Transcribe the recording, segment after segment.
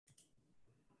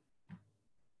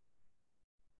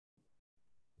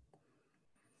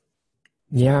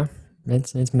Yeah,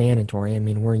 it's mandatory. I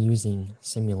mean, we're using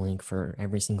Simulink for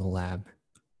every single lab,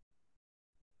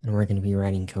 and we're going to be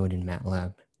writing code in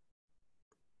MATLAB.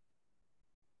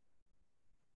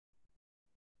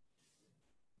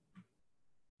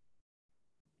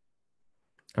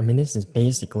 I mean, this is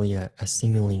basically a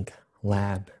Simulink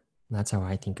lab. That's how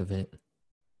I think of it.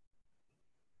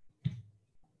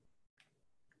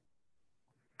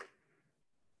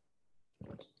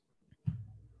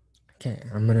 Okay,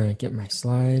 I'm going to get my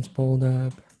slides pulled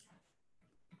up,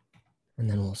 and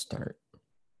then we'll start.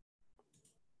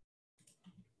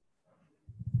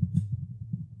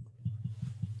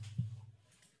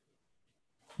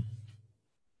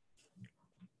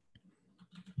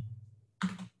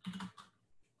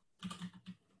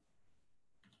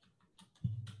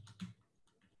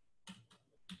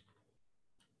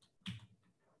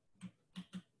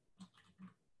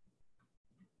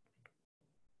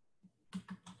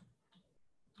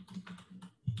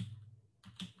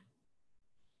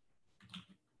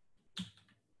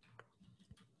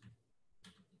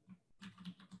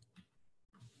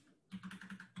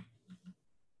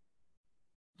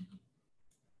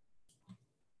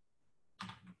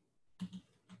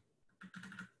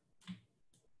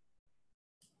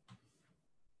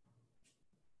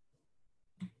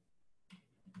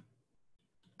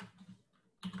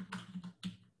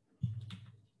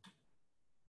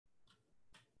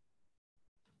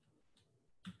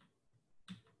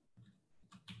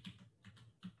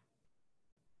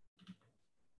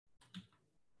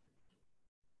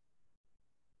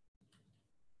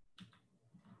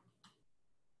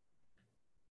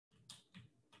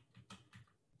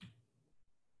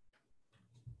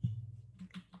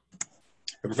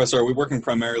 Hey, Professor, are we working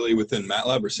primarily within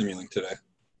MATLAB or Simulink today?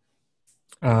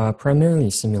 Primarily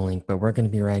Simulink, but we're going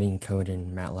to be writing code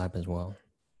in MATLAB as well.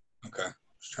 Okay.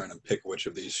 Just trying to pick which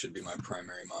of these should be my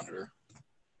primary monitor.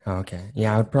 Okay,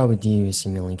 yeah, I would probably do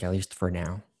Simulink at least for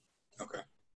now. Okay.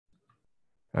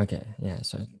 Okay, yeah,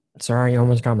 so sorry, I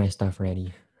almost got my stuff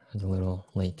ready. I was a little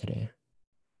late today.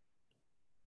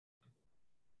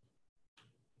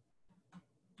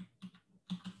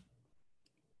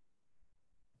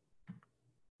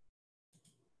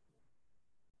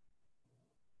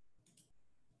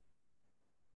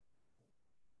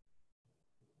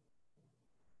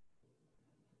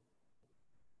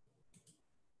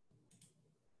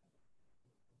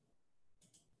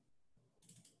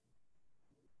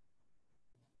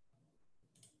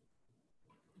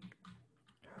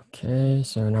 Okay,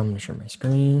 so now I'm going to share my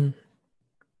screen.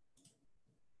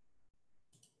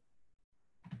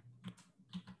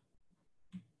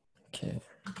 Okay.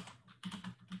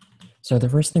 So the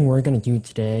first thing we're going to do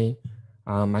today,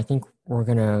 I think we're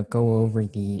going to go over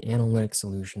the analytic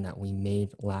solution that we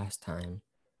made last time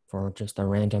for just a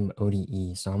random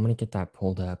ODE. So I'm going to get that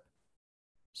pulled up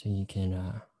so you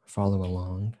can follow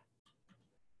along.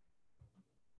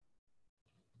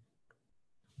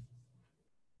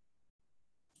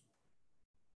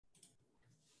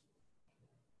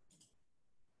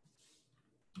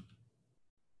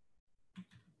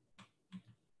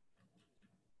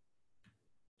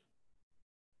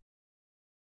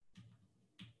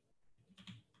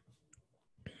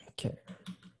 Okay.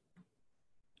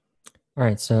 All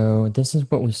right, so this is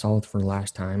what we solved for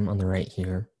last time on the right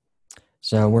here.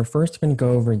 So we're first going to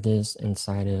go over this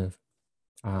inside of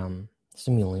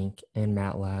Simulink and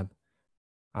MATLAB.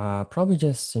 Probably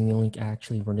just Simulink,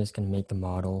 actually. We're just going to make the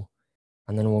model,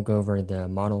 and then we'll go over the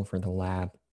model for the lab,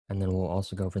 and then we'll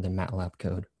also go over the MATLAB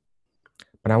code.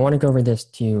 But I want to go over this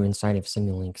too inside of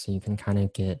Simulink so you can kind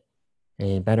of get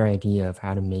a better idea of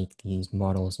how to make these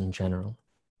models in general.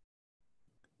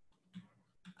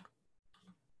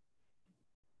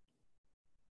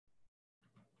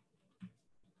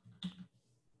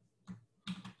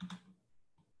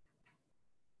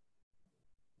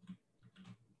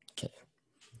 Okay.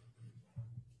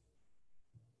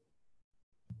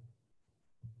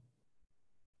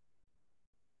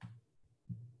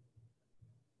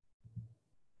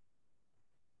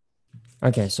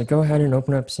 Okay, so go ahead and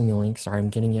open up Simulink. Sorry, I'm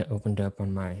getting it opened up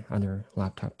on my other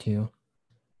laptop too.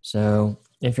 So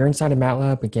if you're inside of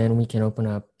MATLAB, again, we can open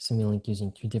up Simulink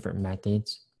using two different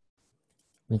methods.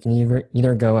 We can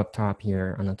either go up top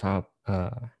here on the top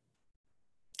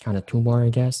kind of toolbar, I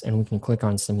guess, and we can click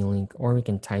on Simulink, or we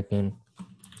can type in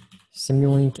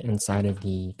Simulink inside of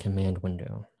the command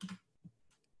window.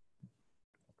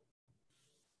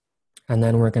 And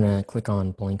then we're going to click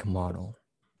on blank model.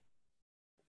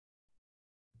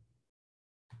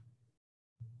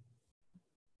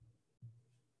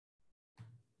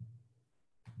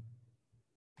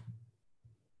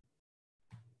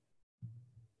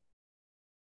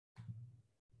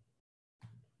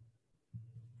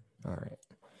 All right.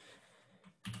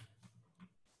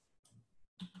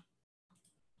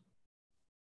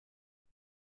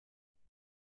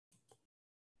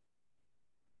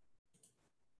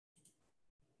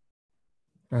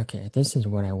 Okay, this is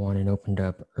what I wanted opened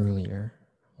up earlier.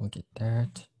 We'll get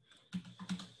that.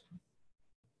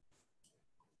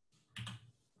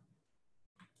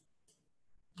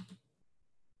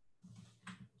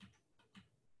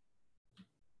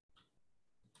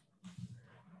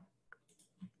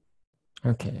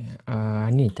 Okay,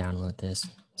 I need to download this.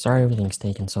 Sorry everything's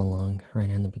taken so long right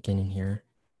in the beginning here.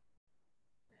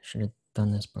 Should have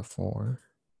done this before.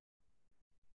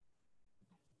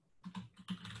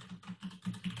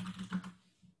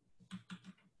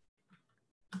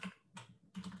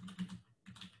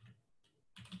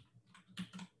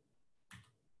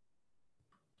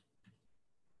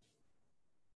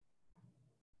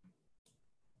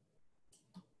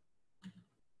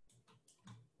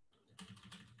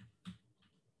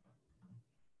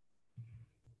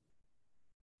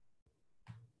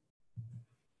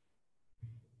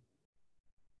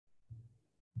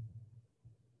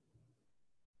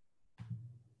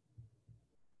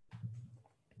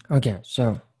 Okay,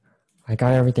 so I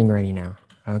got everything ready now.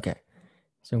 Okay,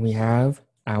 so we have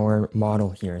our model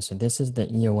here. So this is the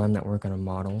EOM that we're going to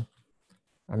model.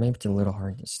 Maybe it's a little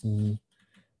hard to see,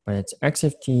 but it's x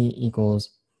of t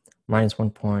equals minus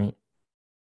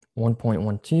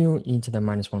 1.12 e to the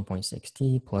minus 1.6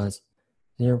 t plus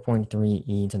 0.3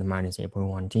 e to the minus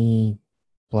 8.1 t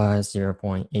plus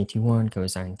 0.821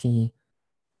 cosine t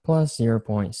plus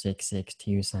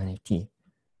 0.662 sine of t.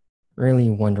 Really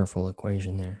wonderful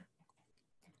equation there.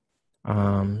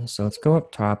 So let's go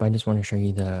up top. I just want to show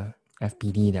you the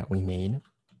FPD that we made.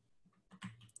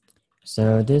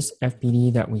 So this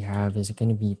FPD that we have is going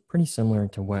to be pretty similar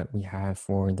to what we have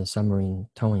for the submarine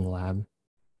towing lab,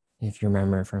 if you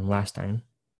remember from last time.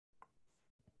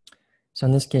 So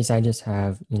in this case, I just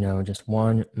have, just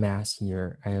one mass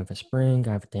here. I have a spring,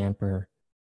 I have a damper,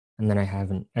 and then I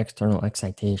have an external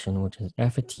excitation, which is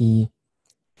F of t.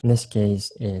 In this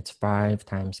case, it's 5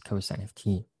 times cosine of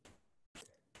t.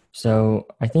 So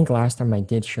I think last time I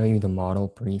did show you the model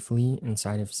briefly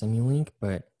inside of Simulink,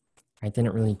 but I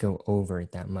didn't really go over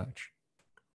it that much.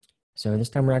 So this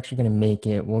time we're actually going to make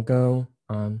it. We'll go,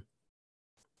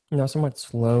 somewhat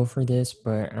slow for this,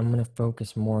 but I'm going to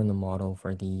focus more on the model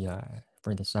for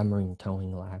the submarine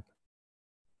towing lab.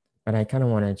 But I kind of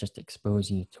want to just expose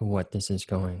you to what this is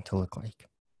going to look like.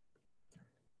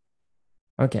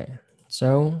 Okay,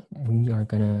 so we are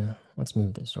gonna, let's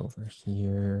move this over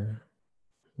here.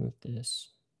 Move this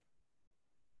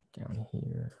down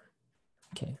here.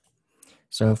 Okay,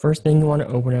 so first thing you want to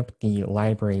open up the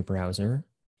library browser.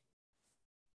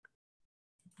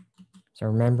 So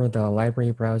remember the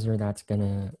library browser, that's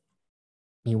gonna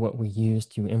be what we use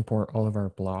to import all of our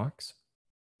blocks.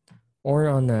 Or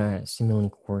on the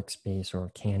Simulink workspace or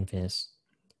canvas,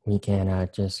 we can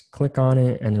just click on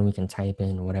it and then we can type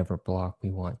in whatever block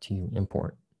we want to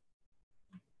import.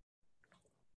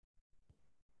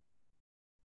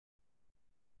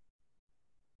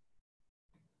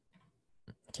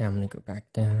 Okay, I'm gonna go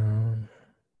back down.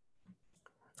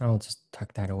 I'll just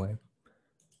tuck that away.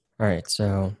 All right,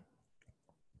 so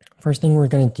first thing we're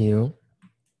gonna do,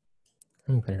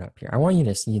 let me put it up here. I want you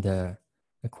to see the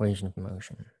equation of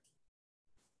motion.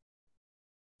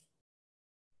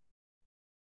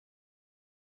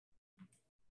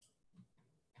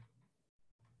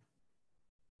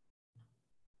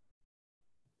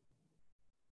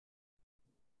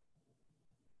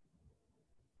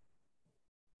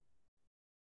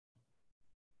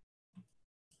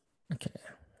 Okay.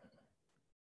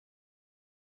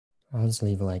 I'll just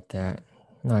leave it like that.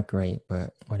 Not great,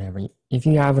 but whatever. If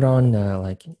you have it on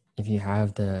if you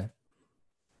have this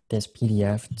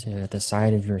PDF to the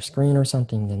side of your screen or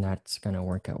something, then that's gonna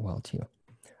work out well too.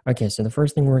 Okay, so the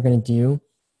first thing we're gonna do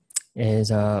is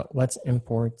let's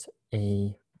import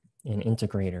an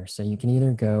integrator. So you can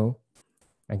either go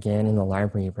again in the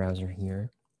library browser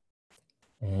here,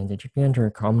 and it should be under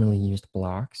a commonly used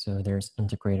block. So there's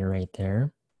integrator right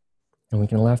there. And we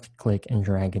can left click and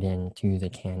drag it into the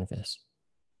canvas.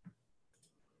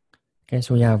 Okay,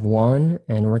 so we have one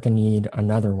and we're gonna need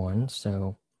another one.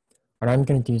 So what I'm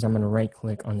gonna do is I'm gonna right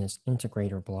click on this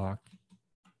integrator block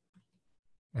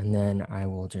and then I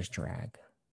will just drag.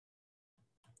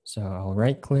 So I'll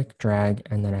right click, drag,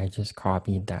 and then I just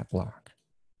copied that block.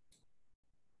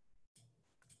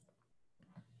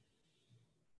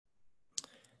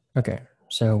 Okay,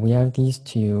 so we have these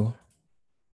two.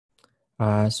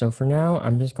 So for now,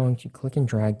 I'm just going to click and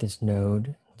drag this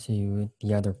node to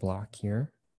the other block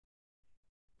here.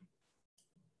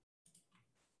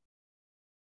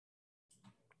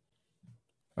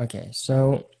 Okay,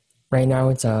 so right now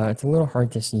it's a little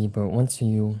hard to see, but once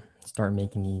you start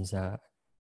making these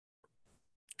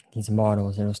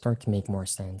models, it'll start to make more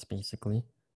sense basically.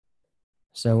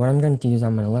 So what I'm going to do is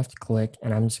I'm going to left click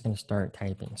and I'm just going to start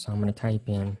typing. So I'm going to type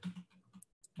in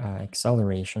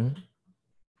acceleration,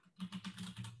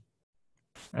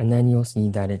 and then you'll see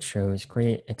that it shows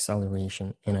create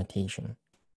acceleration annotation.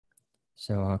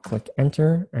 So I'll click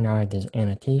enter, and now I have this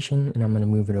annotation, and I'm going to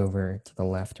move it over to the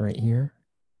left right here.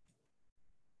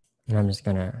 And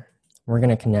we're going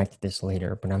to connect this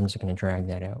later, but I'm just going to drag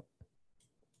that out.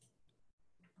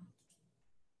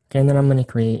 Okay, and then I'm going to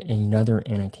create another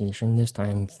annotation, this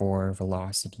time for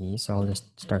velocity. So I'll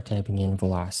just start typing in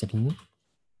velocity,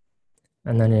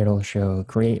 and then it'll show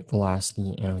create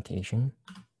velocity annotation.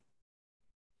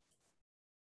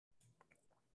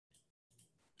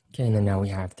 Okay, and then now we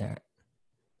have that.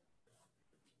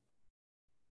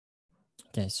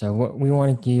 Okay, so what we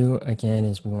want to do again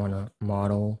is we want to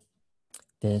model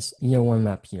this EOM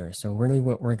up here. So really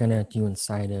what we're going to do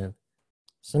inside of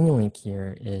Simulink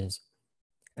here is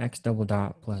x double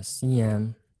dot plus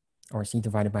cm, or c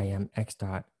divided by m, x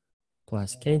dot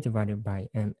plus k divided by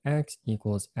mx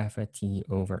equals f of t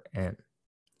over m.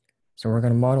 So we're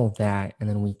going to model that, and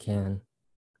then we can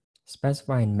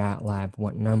specify in MATLAB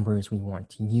what numbers we want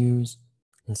to use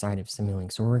inside of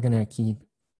Simulink. So we're going to keep,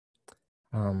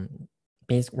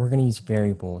 we're going to use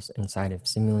variables inside of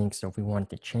Simulink. So if we wanted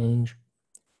to change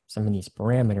some of these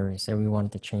parameters, say we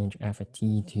wanted to change f of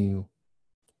t to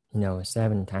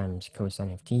 7 times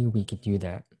cosine of t, we could do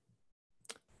that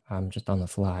just on the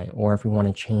fly. Or if we want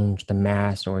to change the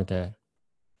mass or the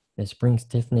spring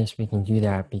stiffness, we can do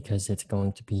that because it's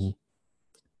going to be,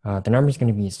 the number is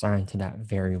going to be assigned to that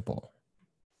variable.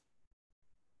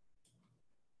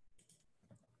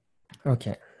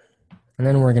 Okay, and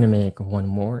then we're going to make one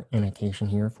more annotation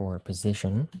here for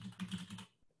position.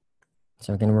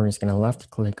 So again, we're just going to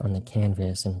left click on the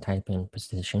canvas and type in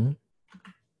position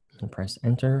and press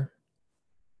enter.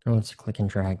 And let's click and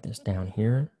drag this down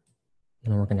here.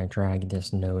 And we're going to drag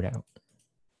this node out.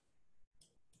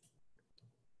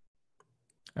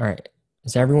 All right,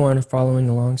 is everyone following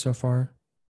along so far?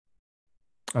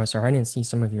 Oh, sorry, I didn't see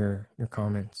some of your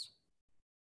comments.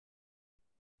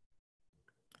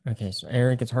 Okay, so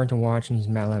Eric, it's hard to watch and use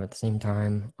MATLAB at the same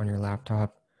time on your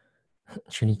laptop.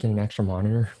 Should you get an extra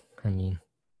monitor? I mean,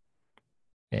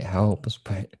 it helps,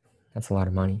 but that's a lot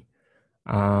of money.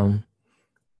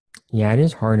 Yeah, it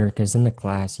is harder because in the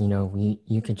class,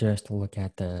 you could just look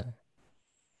at the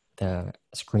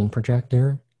screen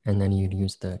projector, and then you'd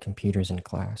use the computers in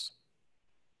class.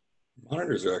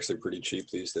 Monitors are actually pretty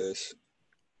cheap these days.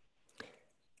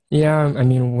 Yeah, I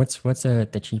mean, what's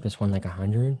the cheapest one, like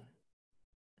 100?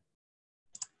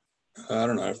 I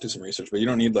don't know. I have to do some research, but you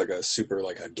don't need like a super,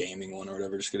 like a gaming one or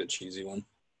whatever. Just get a cheesy one.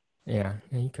 Yeah,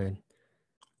 you could.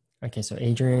 Okay, so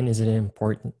Adrian, is it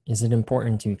important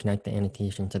to connect the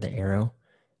annotation to the arrow?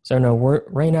 So no,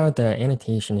 right now the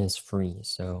annotation is free.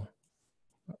 So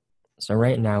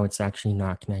right now it's actually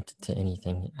not connected to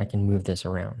anything. I can move this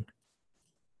around.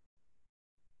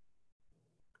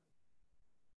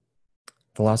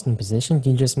 Velocity and position, do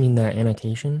you just mean the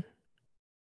annotation?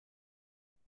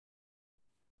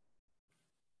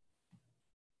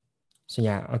 So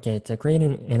yeah, okay, to create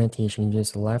an annotation, you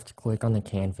just left click on the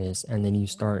canvas and then you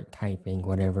start typing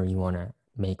whatever you want to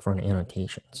make for an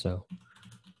annotation. So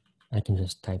I can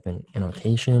just type in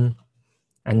annotation,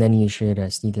 and then you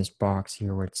should see this box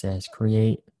here where it says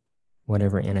create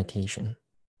whatever annotation.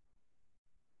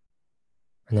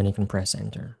 And then you can press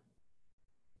enter.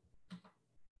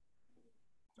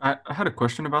 I had a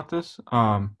question about this,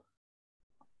 about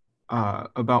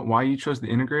why you chose the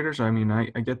integrators. I mean, I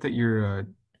get that you're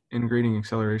integrating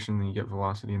acceleration, then you get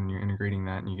velocity, and then you're integrating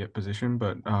that and you get position.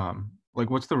 But like,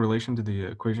 what's the relation to the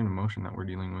equation of motion that we're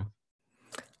dealing with?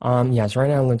 Yeah, so right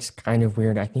now it looks kind of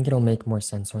weird. I think it'll make more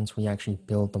sense once we actually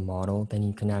build the model. Then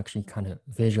you can actually kind of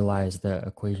visualize the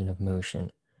equation of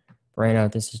motion. Right now,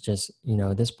 this is just,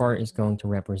 this part is going to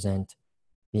represent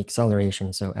the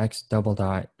acceleration. So x double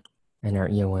dot and our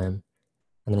EOM.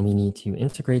 And then we need to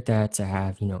integrate that to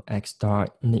have, x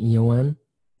dot in the EOM.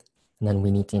 And then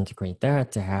we need to integrate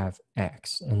that to have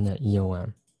x in the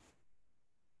EOM.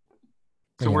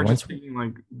 So we're just taking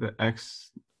like the x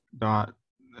dot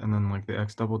and then like the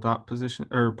x double dot position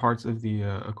or parts of the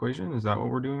equation. Is that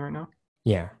what we're doing right now?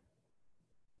 Yeah.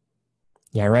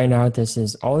 Yeah, right now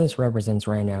all this represents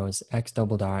right now is x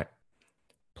double dot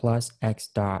plus x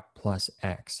dot plus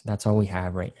x. That's all we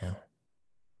have right now.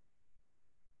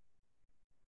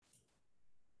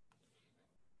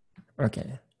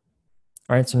 Okay.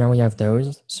 All right, so now we have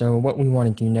those. So what we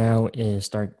want to do now is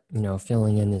start,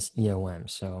 filling in this EOM.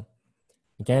 So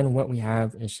again, what we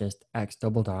have is just x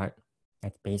double dot.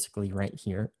 That's basically right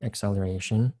here,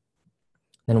 acceleration.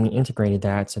 Then we integrated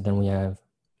that, so then we have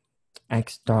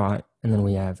x dot, and then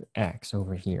we have x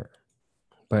over here.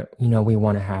 But, we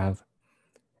want to have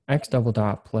x double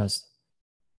dot plus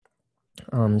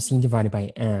c divided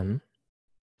by m,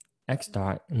 x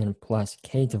dot, and then plus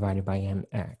k divided by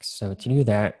mx. So to do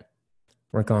that,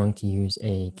 we're going to use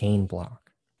a gain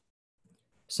block.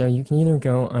 So you can either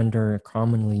go under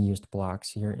commonly used blocks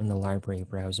here in the library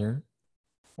browser,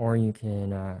 or you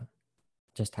can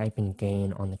just type in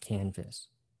gain on the canvas.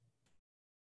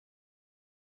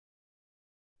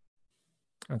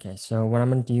 Okay, so what I'm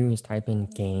going to do is type in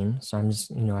gain. So I'm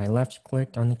just, I left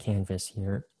clicked on the canvas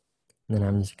here, and then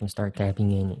I'm just going to start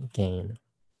typing in gain.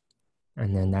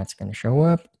 And then that's going to show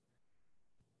up.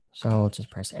 So I'll just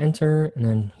press enter, and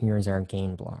then here's our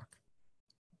gain block.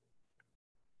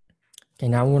 Okay,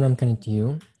 now what I'm going to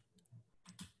do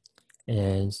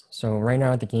is, so right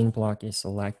now the gain block is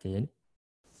selected,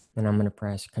 and I'm going to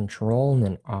press Control and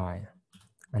then I,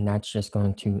 and that's just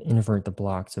going to invert the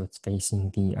block so it's facing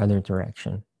the other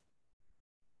direction.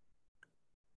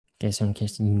 Okay, so in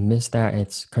case you missed that,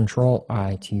 it's Control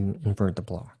I to invert the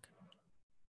block.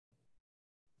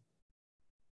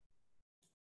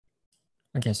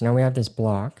 Okay, so now we have this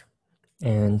block,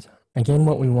 and again,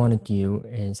 what we want to do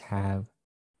is have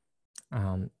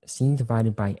c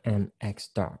divided by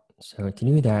mx dot. So to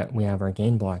do that, we have our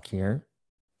gain block here,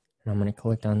 and I'm going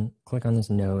to click on this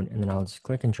node, and then I'll just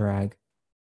click and drag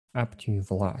up to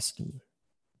velocity.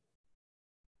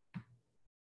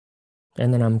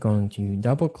 And then I'm going to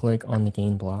double click on the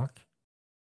gain block.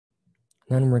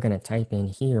 Then we're going to type in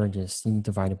here just c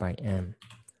divided by m.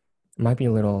 It might be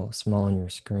a little small on your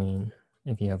screen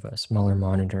if you have a smaller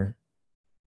monitor,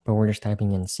 but we're just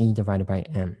typing in c divided by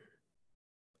m.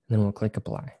 Then we'll click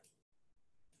apply.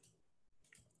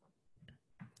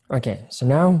 Okay, so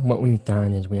now what we've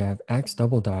done is we have x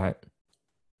double dot,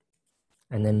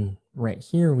 and then right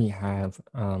here we have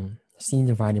c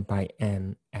divided by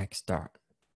m x dot.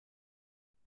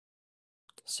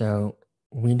 So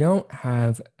we don't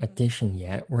have addition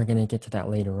yet. We're going to get to that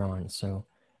later on. So,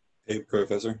 Hey,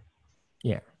 Professor.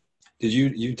 Yeah. Did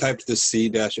you typed the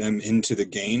c-m into the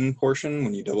gain portion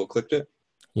when you double clicked it?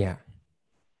 Yeah.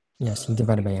 Yeah, c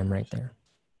divided by m right there.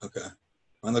 Okay.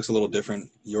 Mine looks a little different.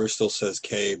 Yours still says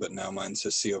k, but now mine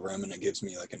says c over m, and it gives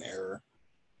me like an error.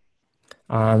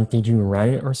 Did you write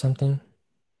it or something?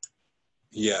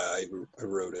 Yeah, I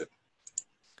wrote it.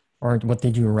 Or what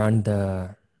did you run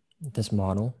this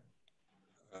model?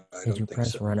 Did you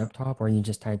press so. run up top, or you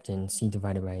just typed in c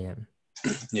divided by m?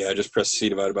 Yeah, I just pressed c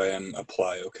divided by m,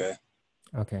 apply, okay.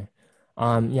 Okay.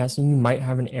 Yeah, so you might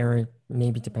have an error,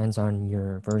 maybe depends on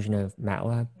your version of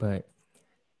MATLAB, but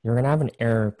you're going to have an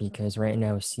error because right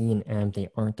now c and m, they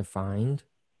aren't defined.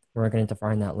 We're going to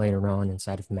define that later on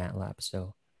inside of MATLAB.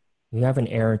 So if you have an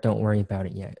error, don't worry about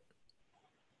it yet.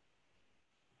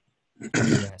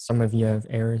 Yeah, some of you have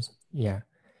errors. Yeah.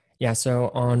 Yeah, so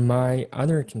on my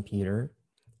other computer,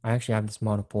 I actually have this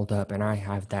model pulled up and I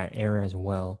have that error as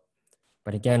well.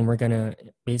 But again, we're going to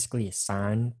basically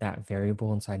assign that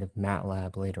variable inside of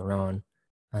MATLAB later on,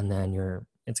 and then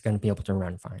it's going to be able to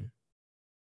run fine.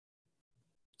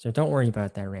 So don't worry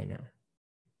about that right now.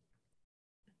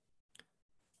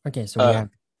 Okay, so we have...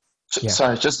 Yeah.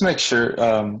 Sorry, just to make sure,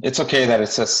 it's okay that it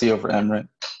says C over M, right?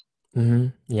 Mm-hmm.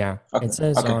 Yeah, okay. It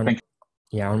says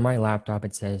okay, on my laptop,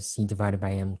 it says C divided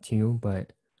by M too,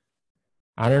 but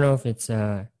I don't know if it's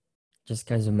just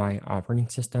because of my operating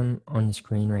system on the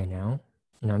screen right now.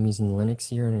 I'm using Linux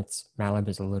here, and MATLAB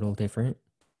is a little different.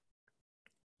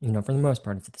 For the most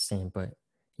part, it's the same, but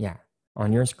yeah,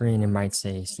 on your screen, it might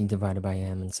say C divided by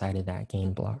M inside of that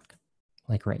gain block,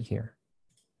 like right here.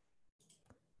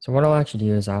 So what I'll actually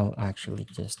do is I'll actually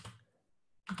just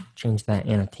change that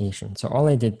annotation. So all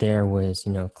I did there was,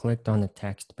 clicked on the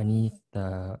text beneath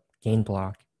the gain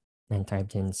block and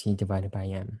typed in C divided by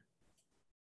M.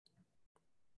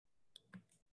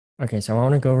 Okay, so I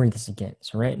want to go over this again.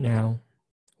 So right now,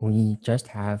 we just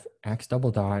have x double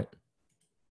dot,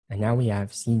 and now we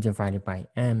have c divided by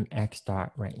m x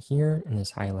dot right here in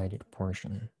this highlighted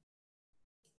portion.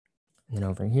 And then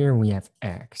over here, we have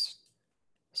x.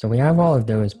 So we have all of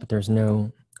those, but there's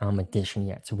no addition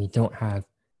yet. So we don't have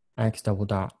x double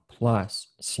dot plus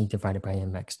c divided by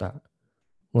m x dot.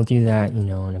 We'll do that, in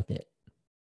a bit.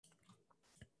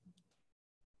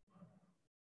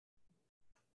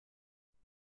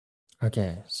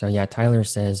 Okay, so yeah, Tyler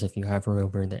says if you hover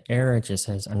over the error, it just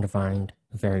says undefined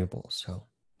variables. So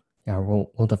yeah,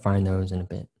 we'll define those in a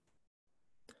bit.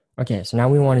 Okay, so now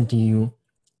we want to do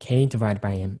k divided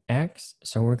by mx.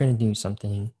 So we're going to do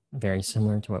something very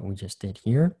similar to what we just did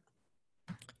here.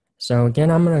 So again,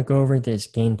 I'm going to go over this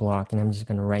gain block, and I'm just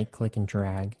going to right click and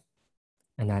drag,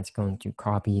 and that's going to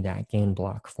copy that gain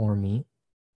block for me.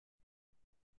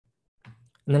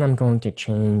 And then I'm going to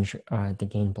change the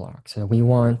gain block. So we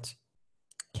want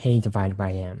k divided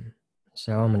by m.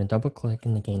 So I'm going to double click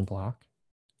in the gain block.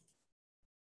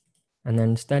 And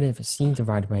then instead of c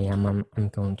divided by m, I'm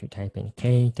going to type in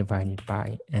k divided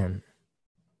by m.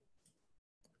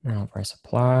 Then I'll press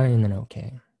apply and then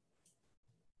OK.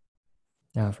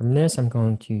 Now from this, I'm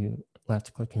going to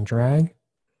left click and drag,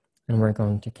 and we're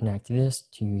going to connect this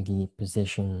to the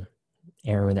position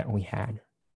arrow that we had.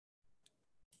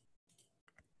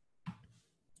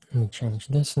 Let me change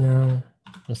this now.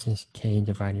 This is k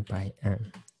divided by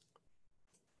m.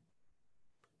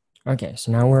 Okay,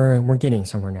 so now we're getting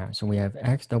somewhere now. So we have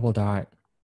x double dot.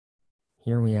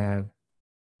 Here we have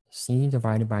c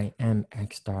divided by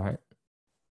mx dot.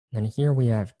 Then here we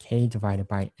have k divided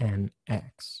by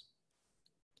mx.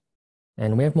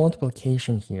 And we have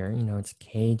multiplication here. You know, it's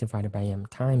k divided by m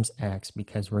times x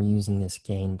because we're using this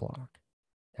gain block.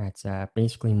 That's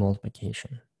basically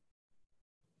multiplication.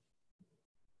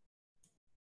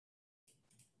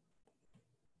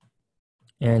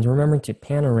 And remember to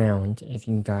pan around. If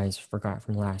you guys forgot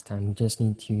from last time, you just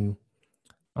need to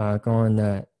go on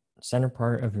the center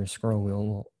part of your scroll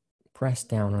wheel, press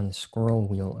down on the scroll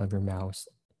wheel of your mouse,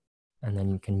 and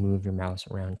then you can move your mouse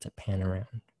around to pan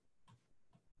around.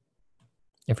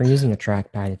 If you're using a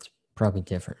trackpad, it's probably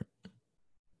different.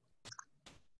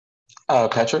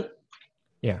 Patrick?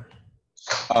 Yeah.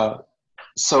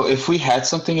 So if we had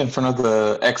something in front of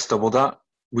the x double dot,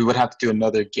 we would have to do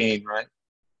another gain, right?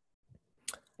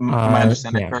 Am I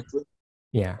understanding yeah. correctly?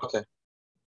 Yeah. Okay.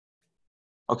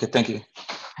 Okay, thank you.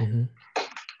 Mm-hmm.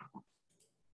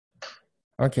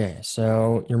 Okay,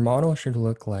 so your model should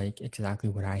look like exactly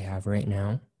what I have right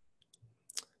now.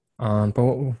 But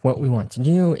what we want to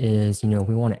do is,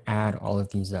 we want to add all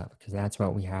of these up because that's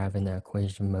what we have in the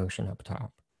equation of motion up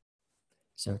top.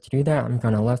 So to do that, I'm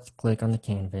going to left click on the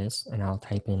canvas and I'll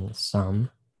type in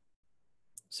sum.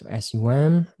 So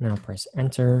SUM, and I'll press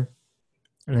enter.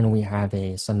 And then we have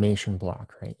a summation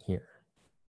block right here.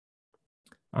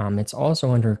 It's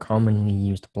also under commonly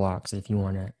used blocks if you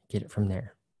want to get it from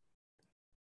there.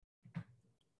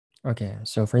 Okay,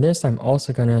 so for this, I'm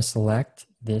also going to select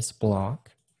this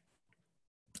block.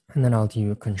 And then I'll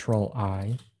do Control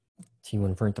I to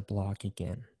invert the block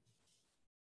again.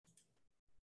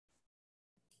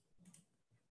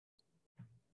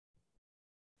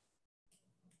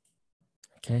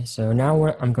 Okay, so now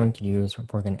what I'm going to do is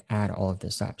we're going to add all of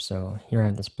this up. So here I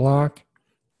have this block,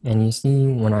 and you see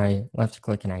when I left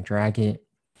click and I drag it,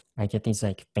 I get these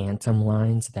like phantom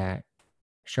lines that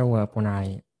show up when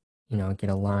I, get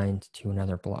aligned to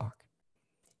another block.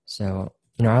 So,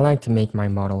 I like to make my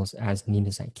models as neat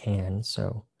as I can.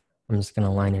 So I'm just going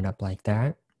to line it up like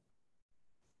that.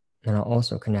 And I'll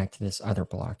also connect to this other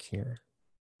block here.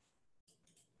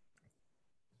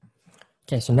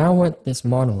 Okay, so now what this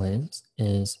model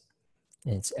is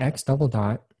it's x double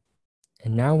dot,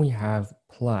 and now we have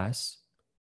plus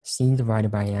c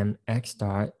divided by m x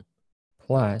dot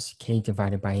plus k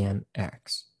divided by m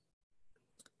x.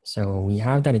 So we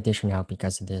have that addition out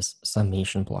because of this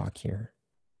summation block here.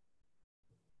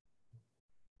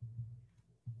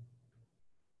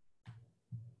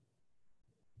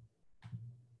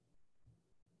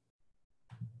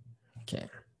 Okay.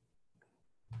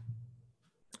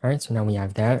 All right, so now we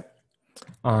have that.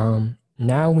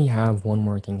 Now we have one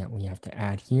more thing that we have to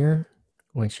add here,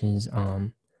 which is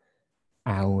our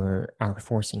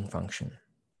forcing function.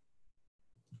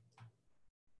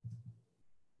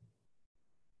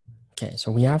 Okay,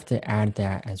 so we have to add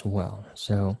that as well.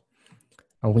 So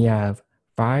we have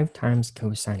 5 times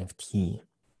cosine of t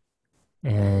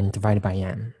and divided by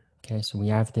m. Okay, so we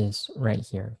have this right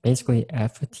here, basically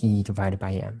f of t divided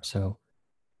by m. So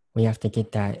we have to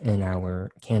get that in our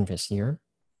canvas here.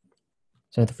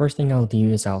 So the first thing I'll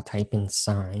do is I'll type in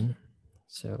sine.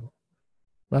 So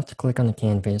left click on the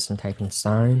canvas and type in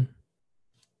sine.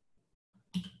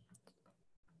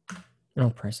 And I'll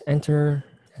press enter.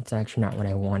 That's actually not what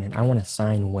I wanted. I want a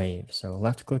sine wave. So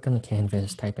left click on the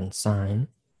canvas, type in sine,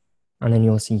 and then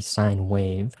you'll see sine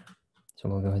wave. So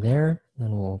we'll go there,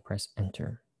 then we'll press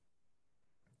enter.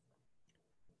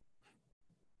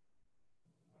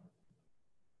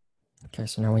 Okay,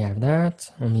 so now we have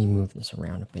that. Let me move this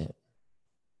around a bit.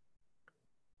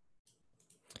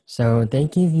 So they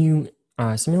give you,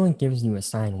 Simulink gives you a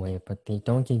sine wave, but they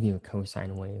don't give you a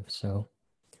cosine wave. So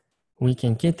we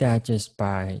can get that just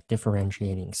by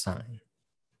differentiating sine.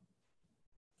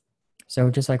 So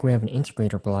just like we have an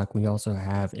integrator block, we also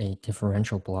have a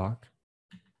differential block.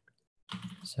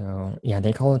 So yeah,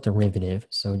 they call it derivative.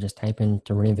 So just type in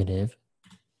derivative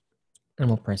and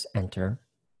we'll press enter.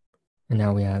 And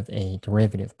now we have a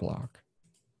derivative block.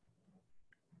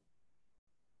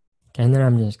 Okay, and then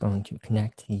I'm just going to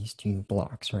connect these two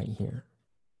blocks right here.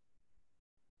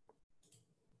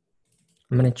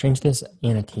 I'm going to change this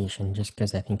annotation just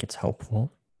because I think it's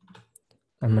helpful.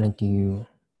 I'm going to do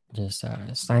just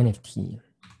sine of t.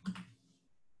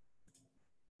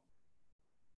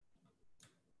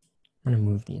 I'm going to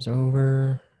move these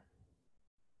over.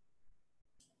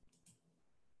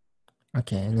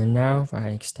 Okay, and then now if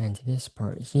I extend this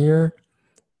part here,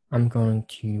 I'm going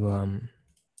to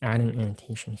add an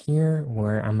annotation here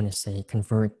where I'm going to say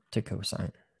convert to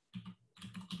cosine.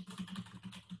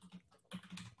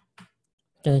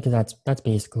 Okay, because that's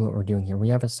basically what we're doing here. We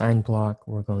have a sine block.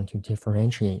 We're going to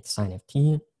differentiate sine of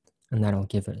t, and that'll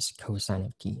give us cosine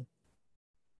of t.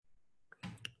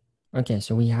 Okay,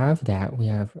 so we have that. We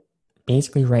have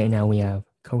basically right now we have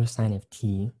cosine of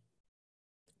t,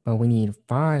 but we need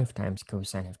 5 times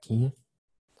cosine of t.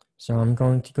 So I'm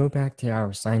going to go back to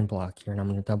our sine block here, and I'm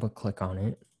going to double click on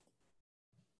it.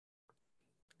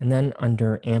 And then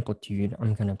under amplitude,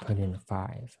 I'm going to put in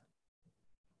 5.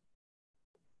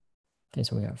 Okay,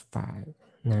 so we have 5.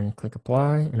 And then click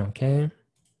apply and OK.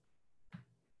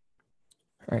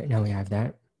 All right, now we have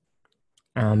that.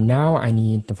 Now I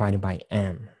need divided by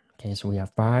m. Okay, so we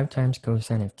have 5 times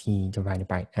cosine of t divided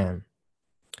by m.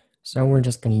 So we're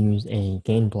just going to use a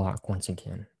gain block once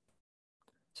again.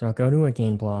 So I'll go to a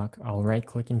gain block, I'll right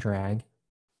click and drag,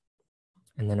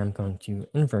 and then I'm going to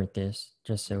invert this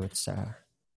just so it's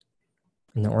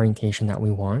in the orientation that we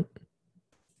want.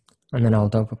 And then I'll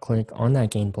double click on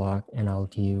that gain block and I'll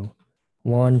do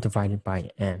 1 divided by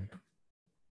m.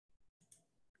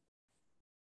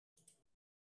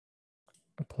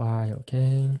 Apply,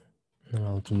 okay. And then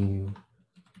I'll do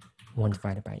 1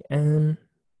 divided by m.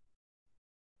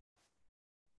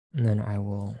 And then I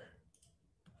will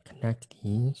connect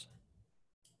these.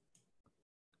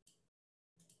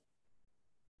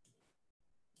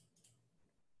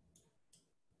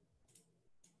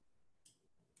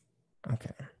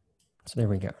 Okay, so there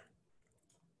we go.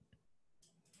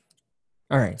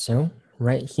 All right, so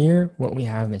right here, what we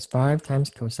have is 5 times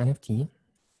cosine of t.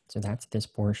 So that's this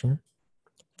portion.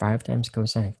 5 times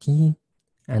cosine of t,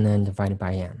 and then divided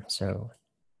by m. So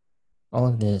all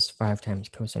of this 5 times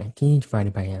cosine of t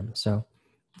divided by m. So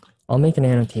I'll make an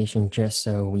annotation just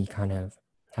so we kind of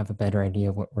have a better idea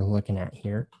of what we're looking at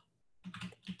here.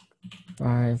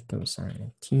 5 cosine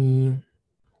of t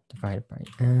divided by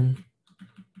m.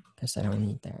 Guess I don't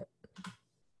need that.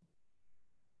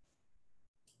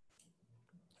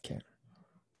 Okay.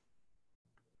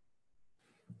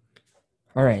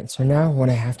 All right, so now what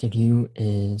I have to do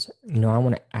is, I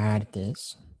want to add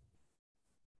this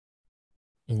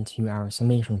into our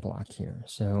summation block here.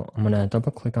 So I'm going to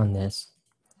double click on this,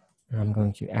 and I'm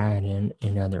going to add in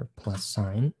another plus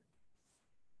sign.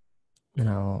 And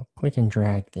I'll click and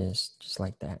drag this just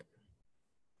like that.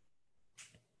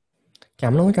 Okay,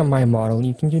 I'm going to look at my model.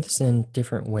 You can do this in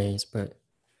different ways, but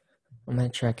I'm going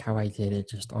to check how I did it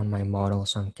just on my model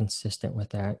so I'm consistent with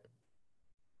that.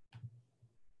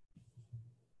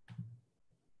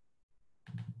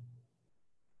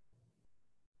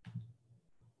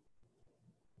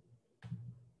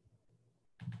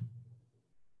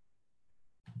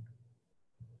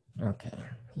 Okay,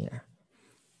 yeah.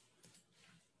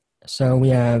 So we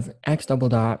have x double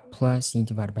dot plus c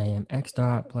divided by m x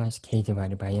dot plus k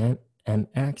divided by m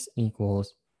mx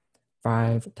equals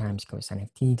 5 times cosine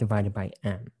of t divided by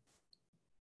m.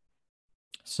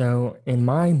 So in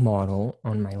my model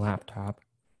on my laptop,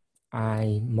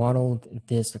 I modeled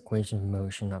this equation of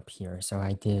motion up here. So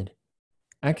I did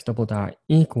x double dot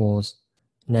equals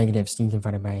negative c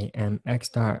divided by m x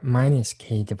dot minus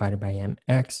k divided by m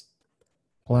x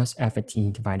plus f of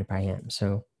t divided by m.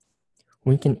 So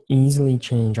we can easily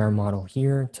change our model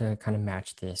here to kind of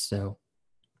match this. So,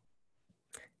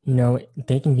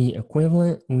 they can be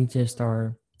equivalent.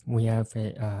 We have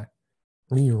it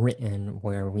rewritten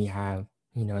where we have,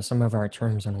 some of our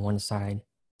terms on one side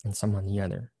and some on the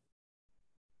other.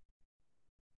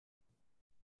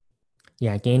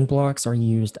 Yeah, gain blocks are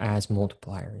used as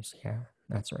multipliers. Yeah,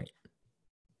 that's right.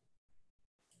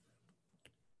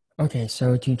 Okay,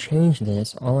 so to change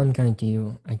this, all I'm going to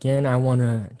do, again, I want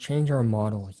to change our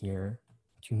model here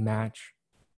to match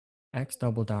x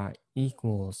double dot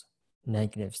equals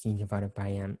negative c divided by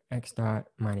m x dot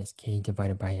minus k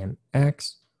divided by m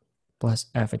x plus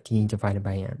f of t divided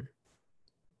by m.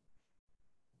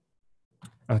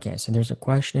 Okay, so there's a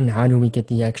question, how do we get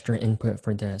the extra input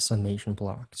for the summation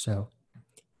block? So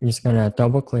you're just gonna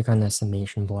double click on the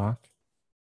summation block,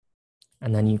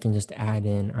 and then you can just add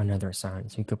in another sign.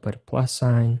 So you could put a plus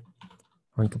sign,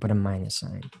 or you could put a minus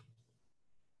sign.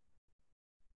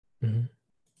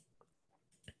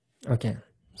 Okay,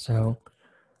 so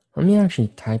let me actually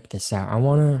type this out. I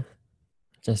wanna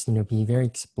just be very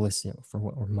explicit for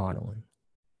what we're modeling.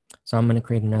 So I'm gonna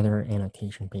create another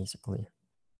annotation basically.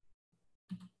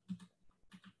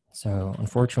 So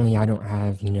unfortunately, I don't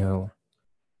have,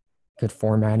 good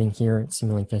formatting here.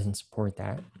 Simulink doesn't support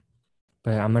that.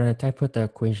 But I'm going to type with the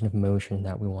equation of motion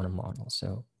that we want to model.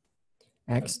 So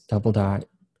x double dot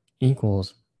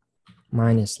equals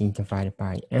minus c divided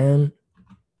by m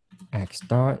x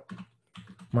dot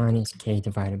minus k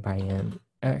divided by m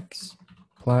x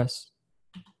plus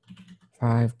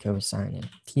 5 cosine of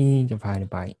t divided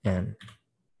by m.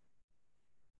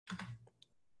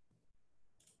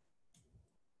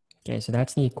 Okay, so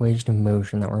that's the equation of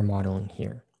motion that we're modeling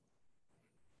here.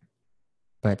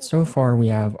 But so far we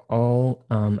have all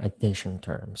addition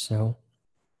terms. So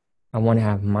I want to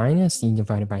have minus c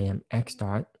divided by m x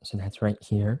dot, so that's right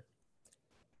here,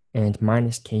 and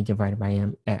minus k divided by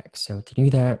m x. So to do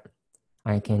that,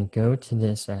 I can go to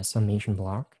this summation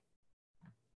block,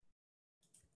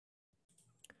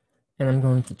 and I'm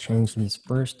going to change these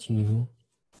first two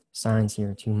signs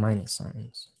here to minus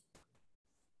signs.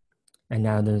 And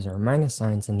now those are minus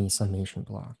signs in the summation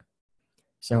block.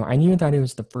 So I knew that it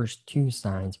was the first two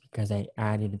signs because I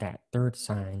added that third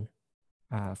sign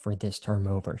for this term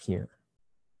over here.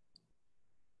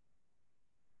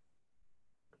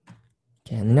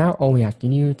 Okay, and now all we have to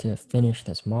do to finish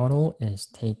this model is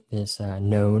take this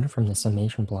node from the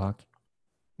summation block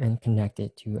and connect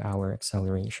it to our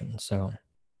acceleration. So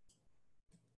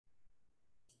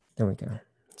there we go.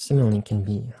 Simulink can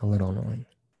be a little annoying.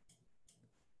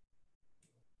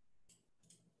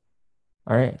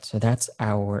 All right, so that's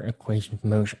our equation of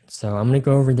motion. So I'm going to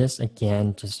go over this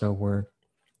again just so we're,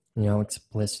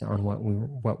 explicit on what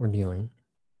we're doing.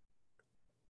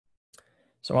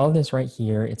 So all of this right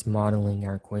here, it's modeling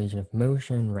our equation of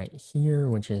motion right here,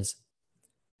 which is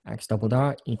x double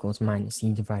dot equals minus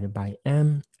c divided by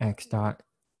m x dot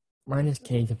minus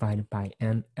k divided by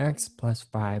mx plus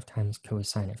 5 times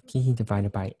cosine of t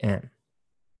divided by m.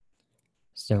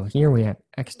 So here we have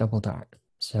x double dot.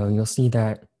 So you'll see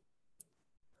that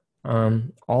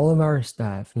all of our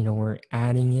stuff, we're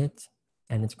adding it,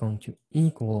 and it's going to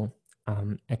equal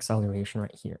acceleration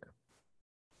right here.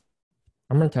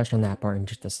 I'm going to touch on that part in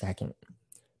just a second.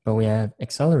 But we have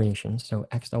acceleration, so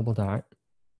x double dot,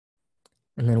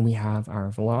 and then we have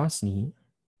our velocity,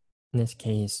 in this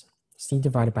case, c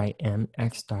divided by m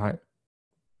x dot.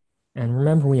 And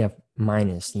remember, we have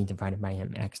minus c divided by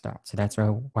m x dot. So that's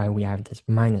why we have this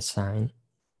minus sign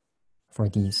for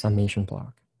the summation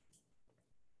block.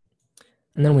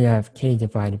 And then we have k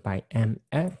divided by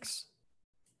mx.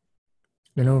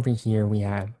 Then over here, we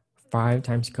have 5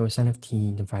 times cosine of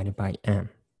t divided by m.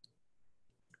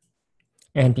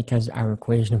 And because our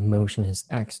equation of motion is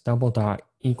x double dot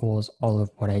equals all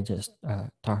of what I just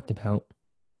talked about,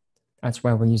 that's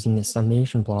why we're using the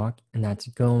summation block, and that's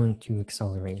going to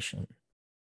acceleration.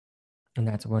 And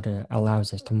that's what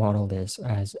allows us to model this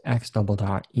as x double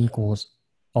dot equals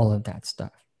all of that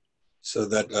stuff. So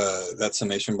that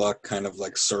summation block kind of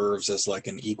like serves as like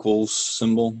an equals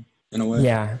symbol in a way?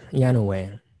 Yeah, in a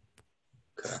way.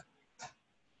 Okay.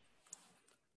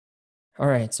 All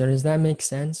right, so does that make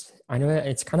sense? I know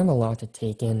it's kind of a lot to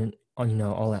take in,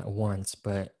 all at once,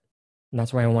 but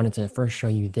that's why I wanted to first show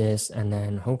you this, and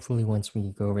then hopefully once we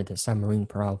go over the submarine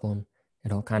problem,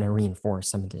 it'll kind of reinforce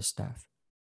some of this stuff.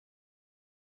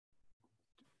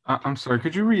 I'm sorry,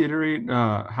 could you reiterate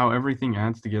how everything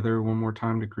adds together one more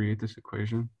time to create this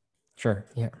equation? Sure,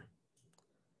 yeah.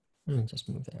 Let me just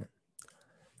move that.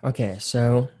 Okay,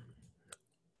 so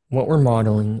what we're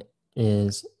modeling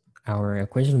is our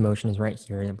equation of motion is right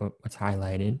here, what's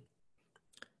highlighted.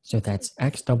 So that's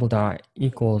x double dot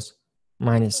equals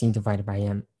minus c divided by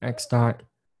m x dot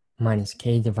minus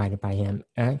k divided by m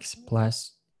x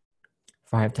plus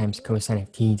 5 times cosine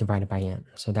of t divided by m.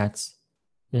 So that's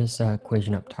this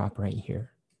equation up top right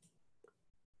here.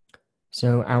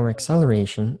 So our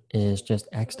acceleration is just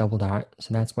x double dot.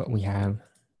 So that's what we have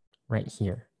right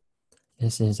here.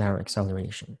 This is our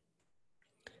acceleration.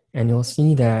 And you'll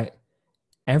see that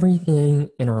everything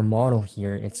in our model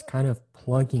here, it's kind of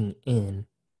plugging in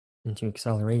into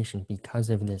acceleration because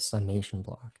of this summation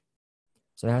block.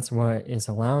 So that's what is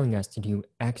allowing us to do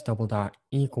x double dot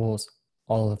equals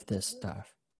all of this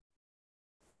stuff.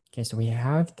 Okay, so we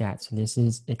have that. So this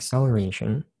is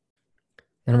acceleration.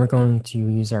 Then we're going to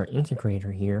use our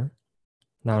integrator here.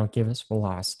 That'll give us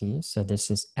velocity. So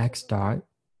this is x dot.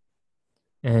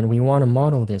 And we want to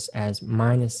model this as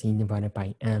minus c divided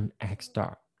by m x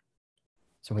dot.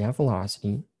 So we have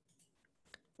velocity.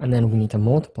 And then we need to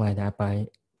multiply that by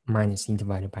minus c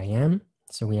divided by m.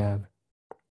 So we have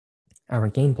our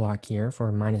gain block here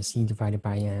for minus c divided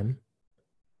by m.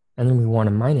 And then we want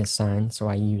a minus sign, so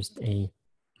I used a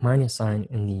minus sign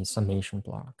in the summation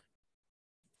block.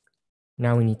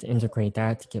 Now we need to integrate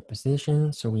that to get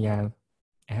position, so we have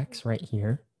x right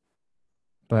here.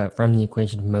 But from the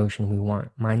equation of motion, we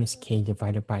want minus k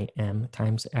divided by m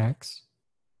times x.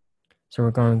 So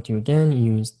we're going to again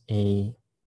use a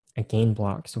gain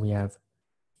block, so we have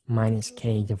minus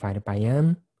k divided by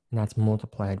m, and that's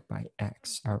multiplied by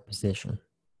x, our position.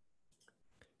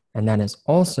 And that is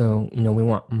also, we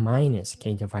want minus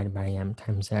k divided by m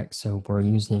times x, so we're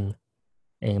using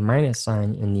a minus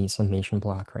sign in the summation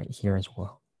block right here as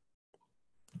well.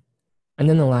 And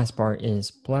then the last part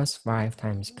is plus 5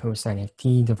 times cosine of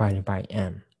t divided by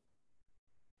m.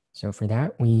 So for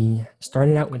that, we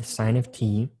started out with sine of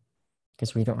t,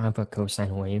 because we don't have a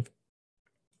cosine wave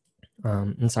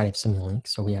inside of Simulink,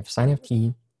 so we have sine of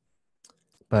t.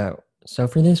 But so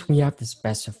for this, we have to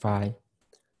specify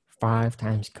 5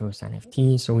 times cosine of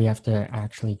t, so we have to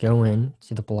actually go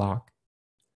into the block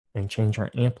and change our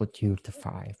amplitude to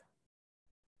 5.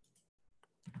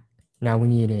 Now we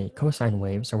need a cosine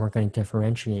wave, so we're going to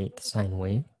differentiate the sine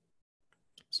wave.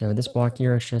 So this block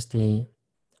here is just I'm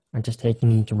just taking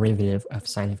the derivative of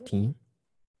sine of t.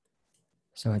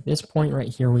 So at this point right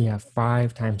here, we have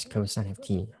 5 times cosine of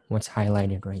t, what's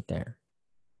highlighted right there.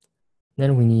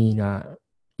 Then we need,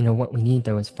 what we need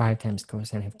though is 5 times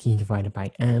cosine of t divided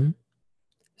by m.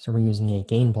 So we're using a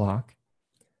gain block,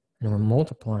 and we're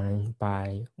multiplying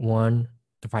by 1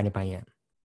 divided by m.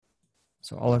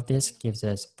 So all of this gives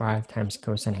us 5 times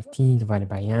cosine of t divided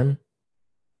by m.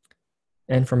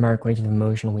 And from our equation of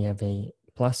motion, we have a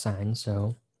plus sign.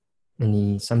 So in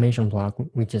the summation block,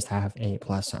 we just have a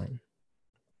plus sign.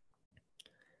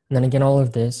 And then again, all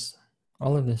of this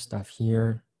stuff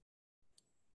here,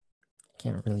 I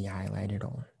can't really highlight it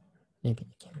all. Maybe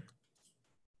I can.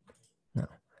 No.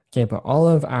 Okay, but all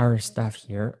of our stuff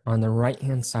here on the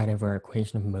right-hand side of our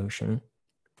equation of motion,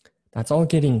 that's all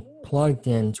getting plugged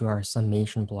into our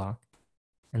summation block,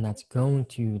 and that's going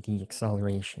to the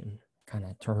acceleration kind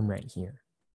of term right here.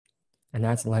 And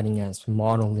that's letting us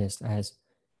model this as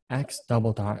x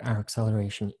double dot our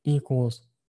acceleration equals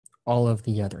all of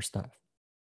the other stuff.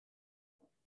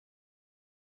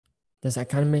 Does that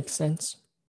kind of make sense?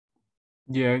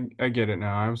 Yeah, I get it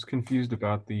now. I was confused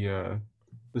about the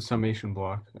summation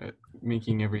block,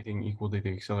 making everything equal to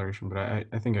the acceleration, but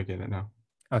I think I get it now.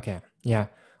 Okay, yeah.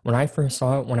 When I first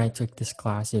saw it, when I took this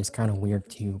class, it was kind of weird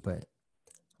too, but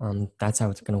that's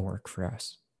how it's going to work for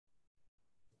us.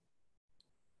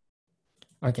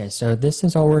 Okay, so this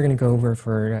is all we're going to go over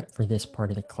for this part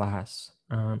of the class.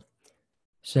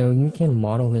 So you can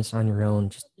model this on your own,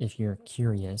 just if you're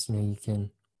curious. You can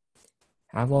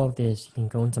have all of this. You can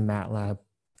go into MATLAB,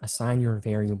 assign your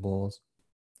variables,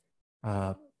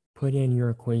 put in your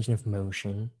equation of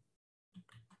motion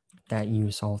that you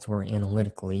solved for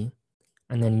analytically,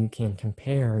 and then you can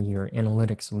compare your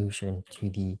analytic solution to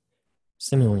the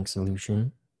Simulink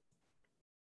solution.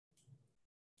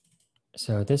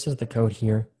 So this is the code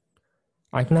here.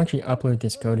 I can actually upload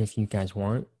this code if you guys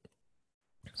want,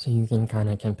 so you can kind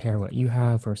of compare what you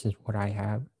have versus what I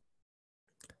have.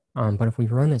 But if we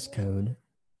run this code,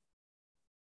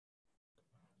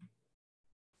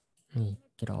 let me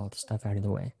get all the stuff out of the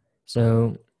way.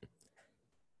 So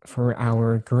for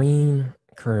our green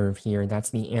curve here, that's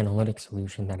the analytic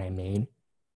solution that I made.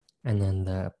 And then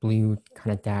the blue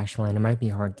kind of dashed line, it might be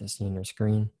hard to see on your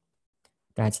screen.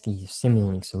 That's the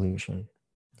Simulink solution.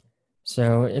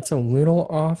 So it's a little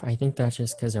off. I think that's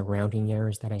just because of rounding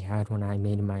errors that I had when I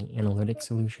made my analytic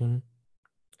solution.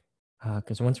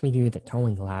 Because once we do the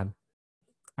towing lab,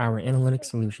 our analytic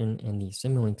solution and the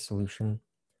Simulink solution,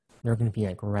 they're going to be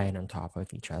like right on top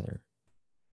of each other.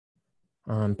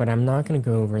 But I'm not going to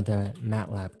go over the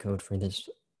MATLAB code for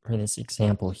this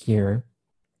example here,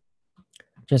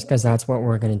 just because that's what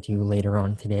we're going to do later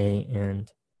on today,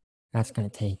 and that's going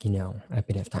to take, a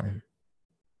bit of time.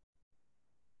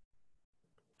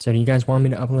 So do you guys want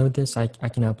me to upload this? I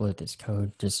can upload this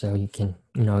code just so you can,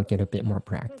 get a bit more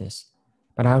practice.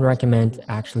 But I would recommend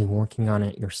actually working on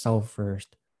it yourself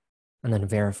first and then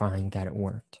verifying that it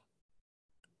worked.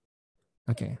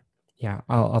 Okay, yeah,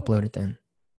 I'll upload it then.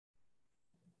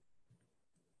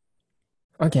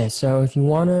 Okay, so if you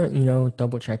want to,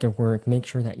 double check your work, make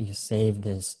sure that you save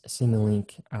this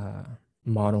Simulink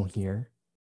model here.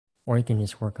 or you can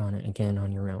just work on it again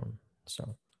on your own.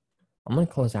 So I'm going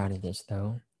to close out of this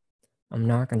though. I'm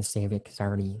not going to save it because I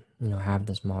already, have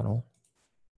this model.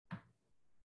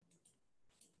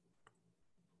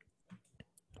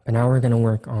 But now we're going to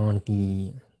work on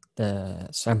the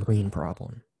submarine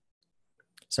problem.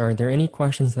 So are there any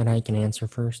questions that I can answer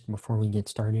first before we get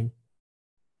started?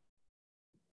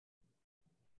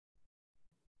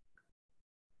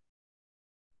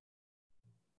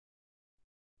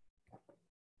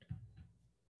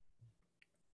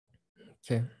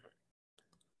 Okay.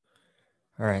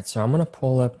 All right, so I'm going to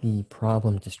pull up the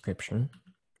problem description.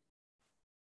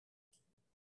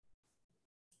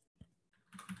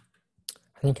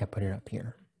 I think I put it up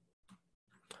here.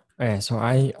 All right, so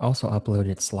I also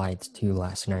uploaded slides too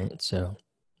last night. So,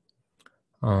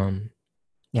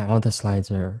 yeah, all the slides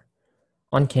are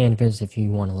on Canvas if you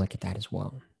want to look at that as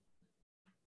well.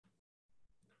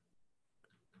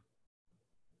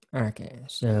 Okay,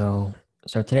 so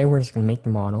today we're just going to make the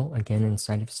model again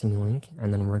inside of Simulink,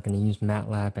 and then we're going to use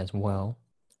MATLAB as well,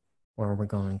 where we're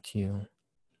going to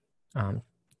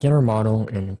get our model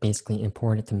and basically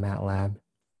import it to MATLAB,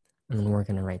 and then we're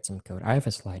going to write some code. I have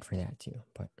a slide for that too,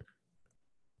 but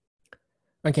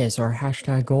okay. So our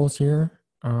hashtag goals here,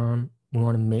 we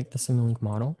want to make the Simulink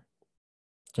model.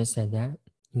 Just said that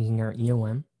using our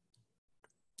EOM,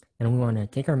 and we want to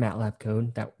take our MATLAB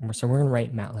code so we're going to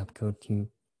write MATLAB code to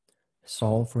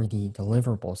solve for the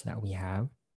deliverables that we have.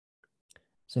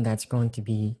 So that's going to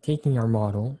be taking our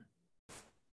model,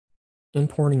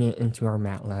 importing it into our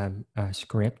MATLAB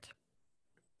script,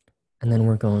 and then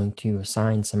we're going to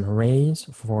assign some arrays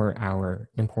for our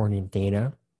imported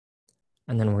data,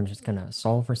 and then we're just going to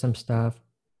solve for some stuff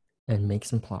and make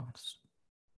some plots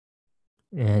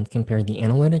and compare the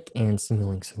analytic and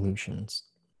Simulink solutions.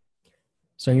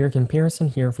 So your comparison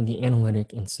here for the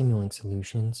analytic and Simulink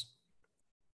solutions,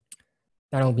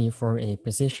 that'll be for a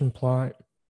position plot,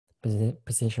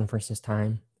 position versus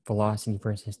time, velocity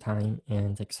versus time,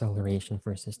 and acceleration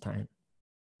versus time.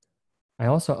 I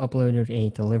also uploaded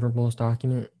a deliverables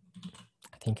document.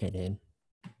 I think I did.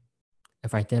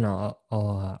 If I didn't,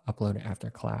 I'll upload it after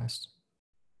class.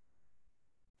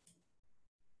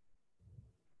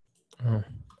 Oh,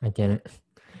 I didn't.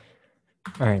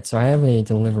 All right, so I have a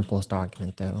deliverables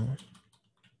document though.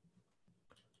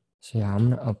 So yeah, I'm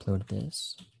gonna upload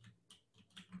this.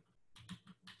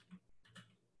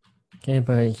 Okay,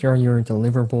 but here are your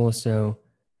deliverables. So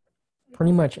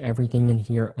pretty much everything in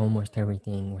here, almost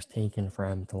everything, was taken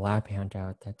from the lab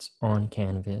handout that's on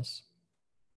Canvas.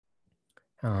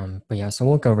 But yeah, so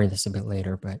we'll go over this a bit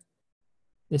later, but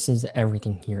this is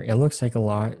everything here. It looks like a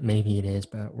lot, maybe it is,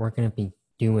 but we're gonna be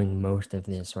doing most of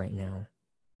this right now.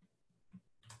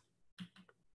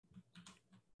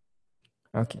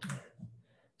 Okay,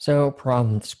 so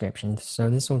problem description. So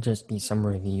this will just be some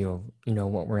review of,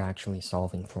 what we're actually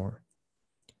solving for.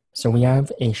 So we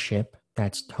have a ship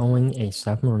that's towing a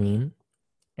submarine,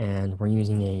 and we're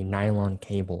using a nylon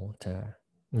cable to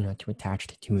attach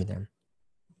the two of them.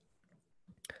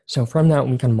 So from that,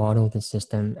 we can model the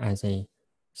system as a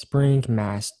spring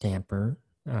mass damper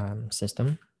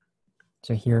system.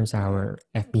 So here's our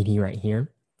FBD right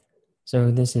here.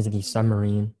 So this is the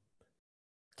submarine.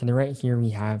 To the right here, we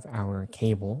have our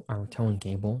cable, our towing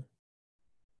cable.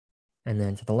 And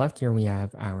then to the left here, we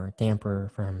have our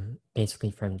damper from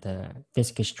the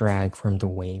viscous drag from the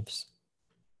waves.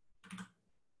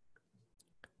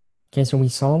 Okay, so we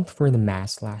solved for the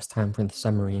mass last time for the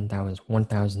submarine. That was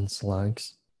 1,000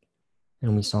 slugs.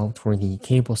 And we solved for the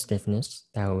cable stiffness.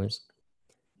 That was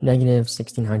negative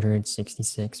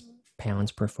 1,666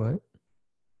 pounds per foot.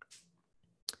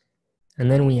 And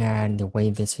then we had the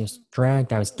wave viscous drag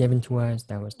that was given to us.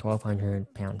 That was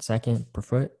 1,200 pound-second per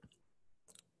foot.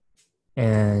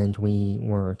 And we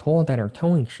were told that our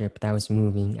towing ship that was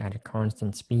moving at a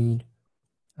constant speed,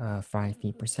 5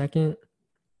 feet per second,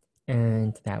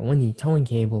 and that when the towing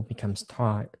cable becomes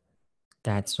taut,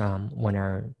 that's when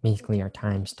our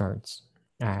time starts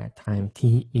at time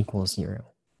t equals 0.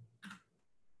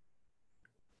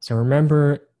 So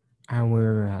remember,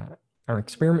 our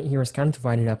experiment here is kind of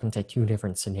divided up into two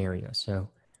different scenarios. So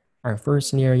our first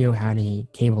scenario had a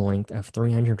cable length of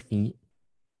 300 feet.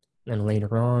 Then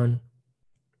later on,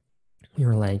 we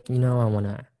were like, I want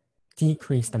to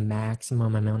decrease the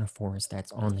maximum amount of force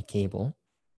that's on the cable.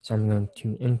 So I'm going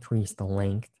to increase the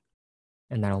length,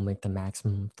 and that'll make the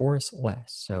maximum force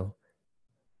less. So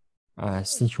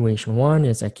situation 1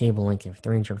 is a cable length of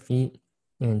 300 feet,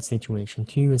 and situation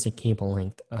 2 is a cable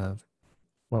length of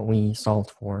what we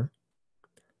solved for,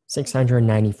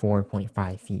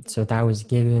 694.5 feet. So that was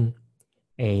given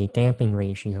a damping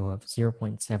ratio of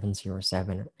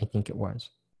 0.707, I think it was.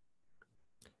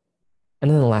 And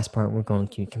then the last part, we're going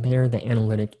to compare the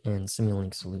analytic and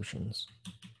Simulink solutions.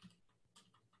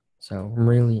 So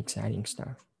really exciting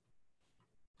stuff.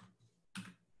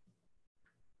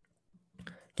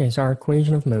 Okay, so our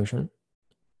equation of motion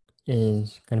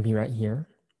is going to be right here.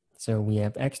 So we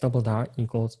have x double dot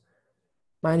equals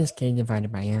minus k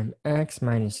divided by m, x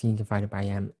minus c divided by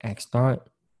m, x dot,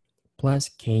 plus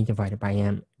k divided by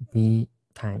m, v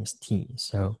times t.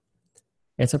 So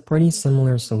it's a pretty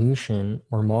similar solution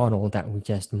or model that we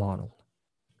just modeled.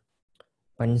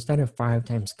 But instead of 5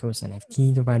 times cosine of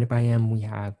t divided by m, we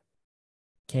have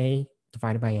k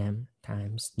divided by m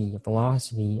times the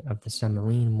velocity of the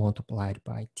submarine multiplied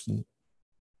by t.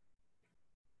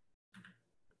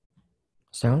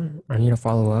 So I need to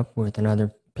follow up with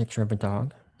another picture of a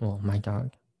dog. Well, my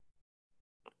dog.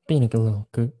 Being a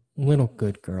little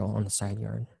good girl on the side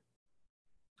yard.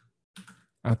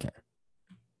 Okay.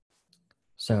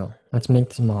 So let's make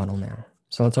this model now.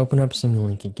 So let's open up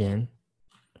Simulink again.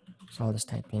 So I'll just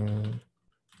type in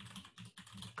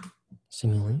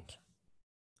Simulink.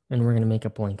 And we're going to make a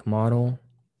blank model.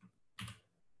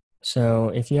 So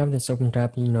if you have this opened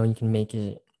up, you know you can make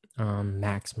it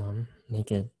maximum.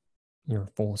 Make it your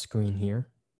full screen here.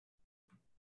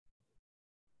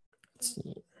 Let's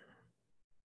see.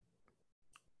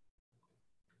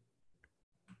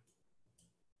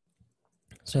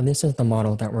 So this is the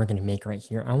model that we're going to make right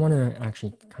here. I want to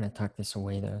actually kind of tuck this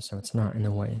away though, so it's not in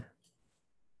the way.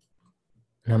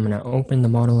 And I'm going to open the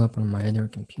model up on my other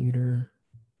computer.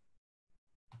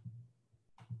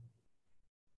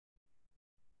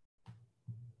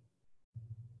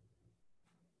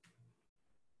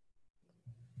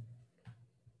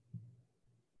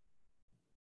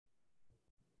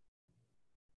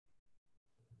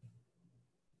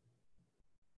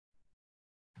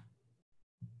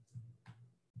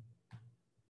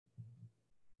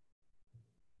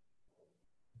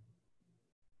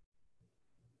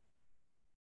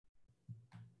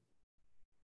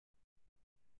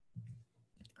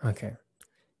 Okay,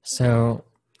 so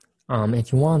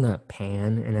if you want to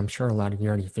pan, and I'm sure a lot of you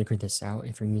already figured this out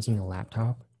if you're using a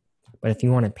laptop, but if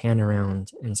you want to pan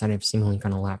around inside of Simulink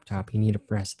on a laptop, you need to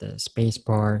press the space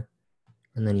bar,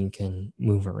 and then you can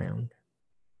move around.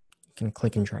 You can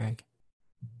click and drag.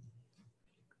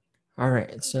 All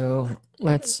right, so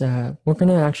let's, we're going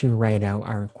to actually write out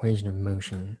our equation of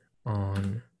motion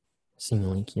on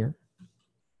Simulink here.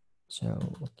 So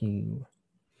we'll do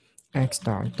x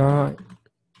dot dot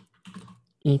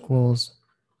equals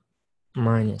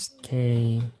minus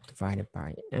k divided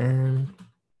by m,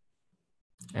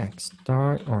 x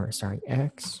dot, or sorry,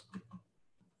 x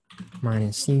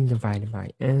minus c divided by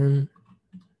m,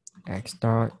 x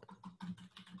dot,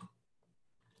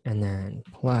 and then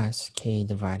plus k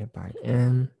divided by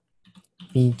m,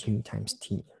 v2 times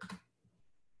t.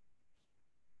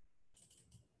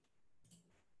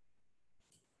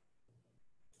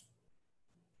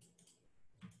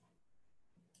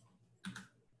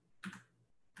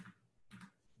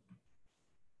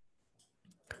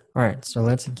 All right, so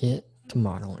let's get to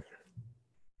modeling.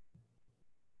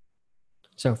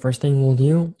 So first thing we'll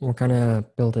do, we're gonna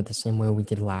build it the same way we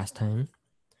did last time.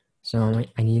 So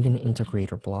I need an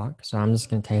integrator block. So I'm just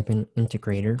gonna type in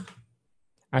integrator.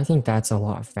 I think that's a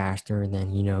lot faster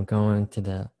than, you know, going to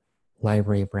the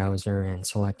library browser and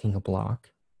selecting a block.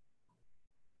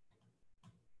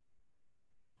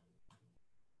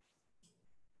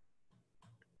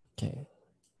 Okay,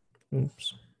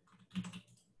 oops.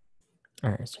 All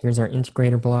right, so here's our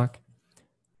integrator block.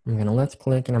 I'm gonna left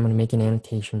click and I'm gonna make an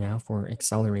annotation now for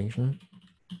acceleration.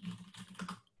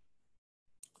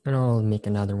 And I'll make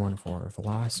another one for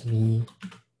velocity.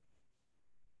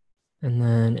 And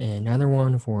then another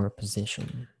one for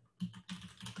position.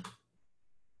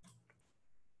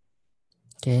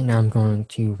 Okay, now I'm going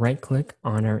to right click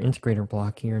on our integrator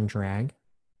block here and drag.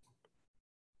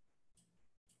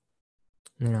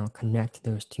 And then I'll connect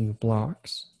those two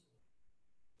blocks.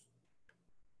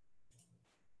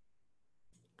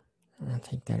 I'll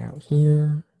take that out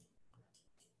here.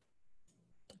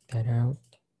 Take that out.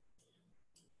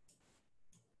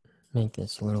 Make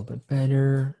this a little bit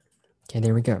better. Okay,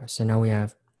 there we go. So now we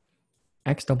have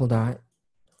x double dot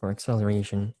for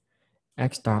acceleration,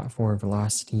 x dot for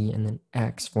velocity, and then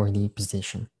x for the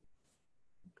position.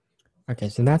 Okay,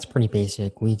 so that's pretty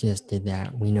basic. We just did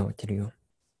that. We know what to do.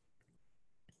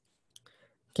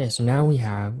 Okay, so now we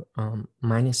have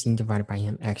minus c divided by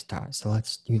m x dot. So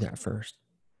let's do that first.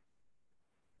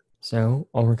 So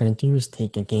all we're going to do is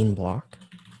take a gain block.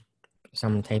 So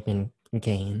I'm going to type in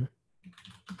gain.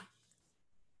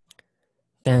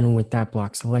 Then with that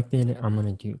block selected, I'm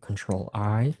going to do Control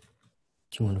I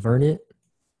to invert it.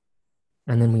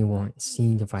 And then we want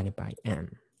c divided by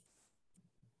m.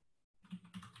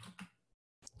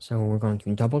 So we're going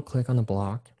to double click on the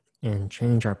block and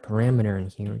change our parameter in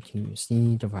here to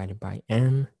c divided by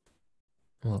m.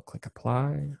 We'll click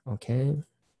apply, okay.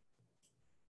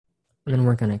 And then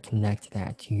we're going to connect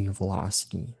that to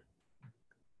velocity.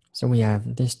 So we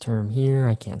have this term here,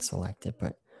 I can't select it,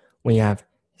 but we have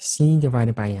c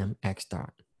divided by m x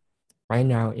dot. Right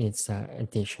now it's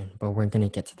addition, but we're going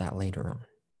to get to that later on.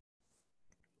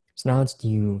 So now let's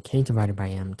do k divided by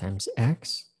m times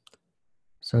x.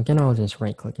 So again, I'll just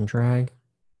right click and drag.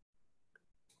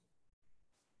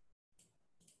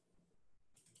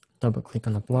 Double click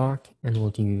on the block and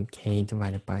we'll do k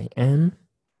divided by m.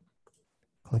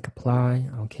 Click apply,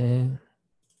 okay.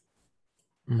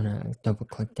 I'm gonna double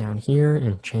click down here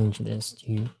and change this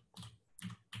to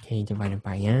k divided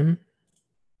by m.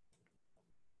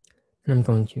 And I'm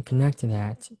going to connect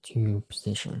that to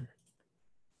position.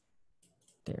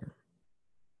 There.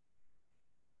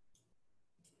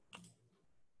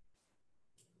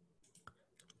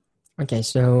 Okay,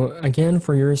 so again,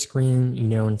 for your screen,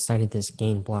 inside of this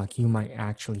gain block, you might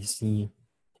actually see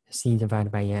c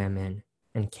divided by m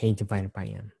and k divided by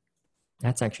m.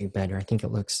 That's actually better. I think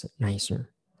it looks nicer.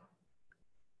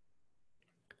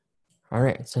 All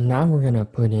right, so now we're going to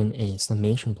put in a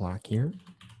summation block here.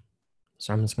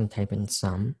 So I'm just going to type in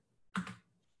sum.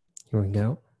 Here we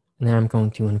go. And then I'm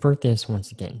going to invert this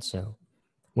once again. So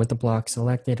with the block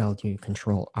selected, I'll do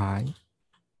Control I.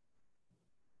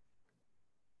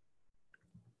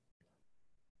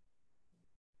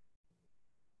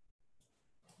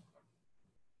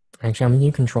 Actually, I'm going to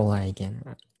do Control I again.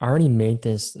 I already made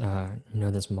this,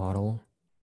 this model,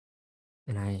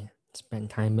 and I spent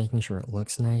time making sure it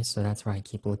looks nice. So that's why I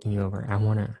keep looking over. I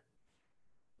want to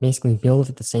basically build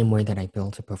it the same way that I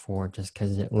built it before, just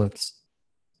because it looks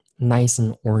nice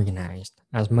and organized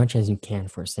as much as you can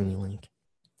for Simulink.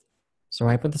 So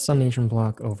I put the summation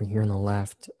block over here on the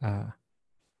left, and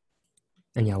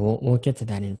yeah, we'll get to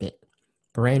that in a bit.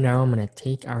 But right now, I'm going to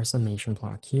take our summation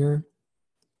block here.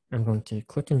 I'm going to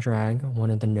click and drag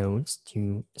one of the nodes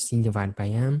to c divided by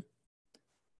m.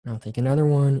 I'll take another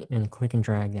one and click and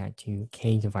drag that to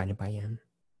k divided by m.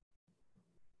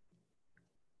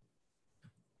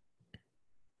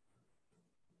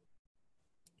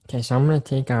 Okay, so I'm going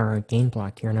to take our gain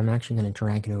block here and I'm actually going to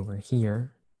drag it over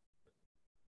here.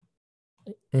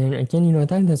 And again,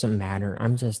 that doesn't matter.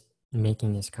 I'm just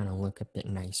making this kind of look a bit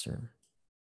nicer.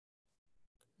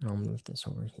 I'll move this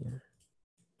over here.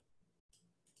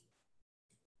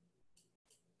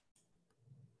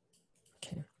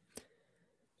 Okay.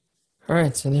 All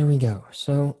right, so there we go.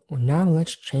 So now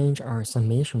let's change our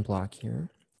summation block here.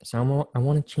 So I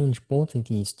want to change both of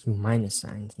these to minus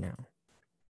signs now.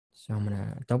 So I'm going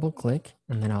to double click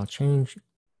and then I'll change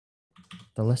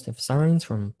the list of signs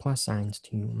from plus signs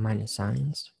to minus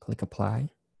signs. Click apply.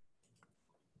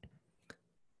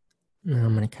 Now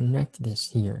I'm going to connect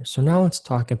this here. So now let's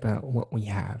talk about what we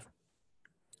have.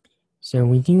 So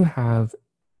we do have,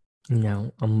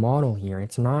 a model here.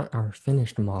 It's not our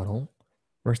finished model.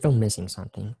 We're still missing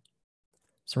something.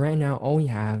 So right now, all we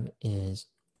have is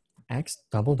x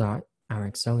double dot, our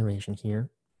acceleration here.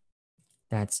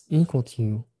 That's equal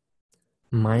to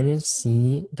minus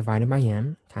c divided by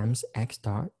m times x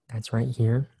dot. That's right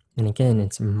here. And again,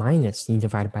 it's minus c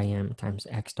divided by m times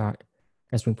x dot,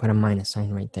 as we put a minus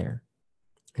sign right there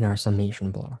in our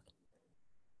summation block.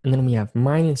 And then we have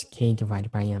minus k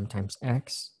divided by m times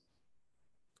x.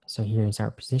 So here's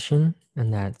our position,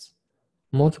 and that's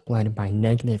multiplied by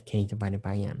negative k divided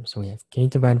by m. So we have k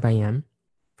divided by m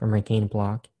from our gain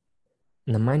block,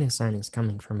 and the minus sign is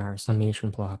coming from our summation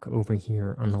block over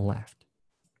here on the left.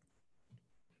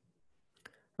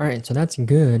 All right, so that's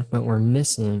good, but we're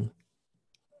missing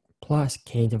plus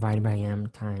k divided by m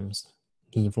times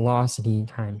the velocity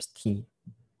times t.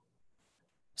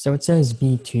 So it says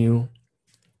v2,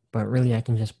 but really I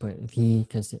can just put v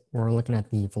because we're looking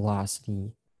at the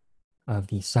velocity of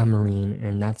the submarine,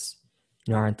 and that's,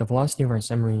 the velocity of our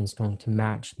submarine is going to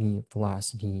match the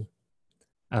velocity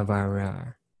of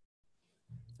our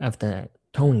of the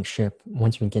towing ship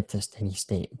once we get to steady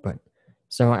state. But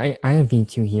so I have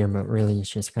v2 here, but really it's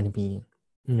just going to be,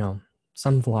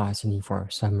 some velocity for our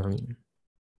submarine.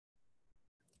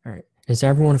 All right, is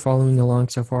everyone following along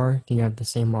so far? Do you have the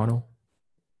same model?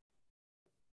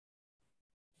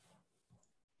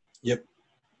 Yep.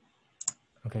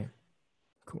 Okay,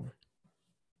 cool.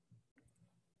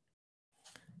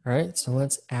 All right, so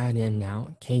let's add in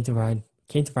now k divided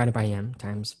by m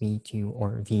times v2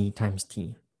 or v times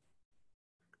t.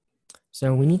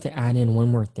 So we need to add in one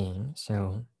more thing.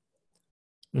 So,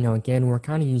 again, we're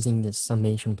kind of using this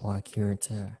summation block here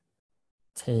to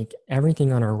take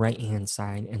everything on our right-hand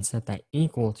side and set that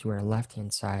equal to our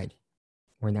left-hand side,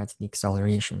 where that's the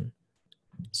acceleration.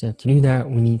 So to do that,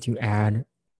 we need to add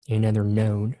another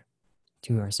node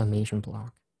to our summation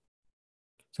block.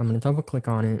 So I'm going to double click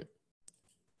on it,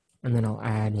 and then I'll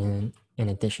add in an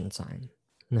addition sign.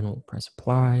 And then we'll press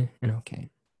apply and OK.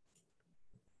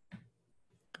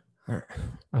 All right.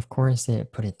 Of course,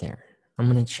 it put it there.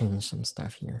 I'm going to change some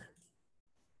stuff here.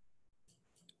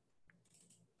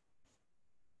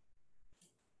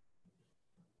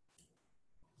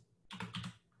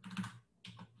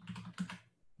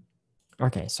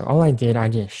 Okay, so all I did, I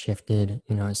just shifted,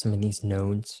 some of these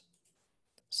nodes.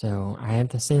 So I have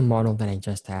the same model that I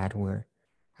just had where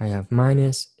I have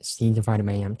minus c divided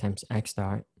by m times x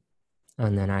dot,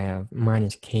 and then I have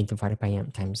minus k divided by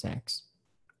m times x.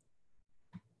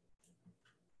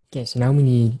 Okay, so now we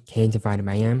need k divided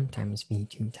by m times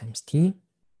v2 times t.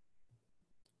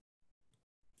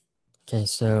 Okay,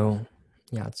 so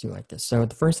yeah, let's do it like this. So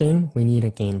the first thing, we need a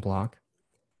gain block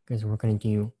because we're going to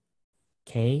do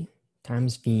k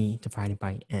times v divided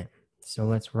by m. So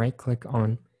let's right click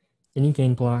on any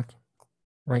gain block,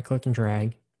 right click and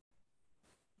drag.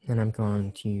 Then I'm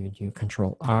going to do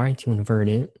Control I to invert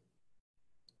it.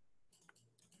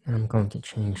 And I'm going to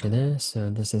change this. So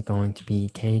this is going to be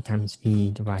k times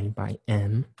v divided by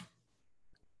m.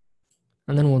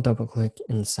 And then we'll double click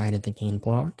inside of the gain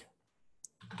block.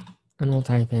 And we'll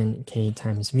type in k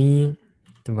times v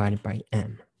divided by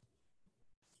m.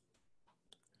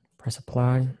 Press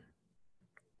apply.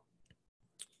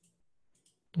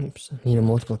 Oops, I need a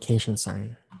multiplication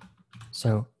sign.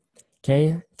 So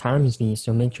k times v,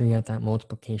 so make sure you have that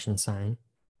multiplication sign,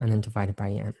 and then divided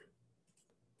by m.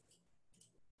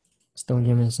 Still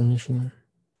giving us an issue.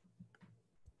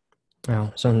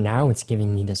 Oh, so now it's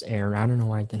giving me this error. I don't know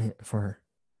why I didn't for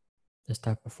this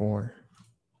step before.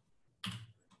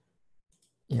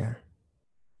 Yeah.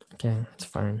 Okay, that's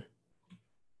fine.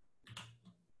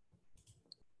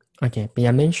 Okay, but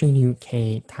yeah, make sure you do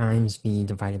k times v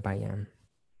divided by m.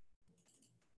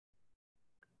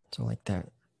 So like that.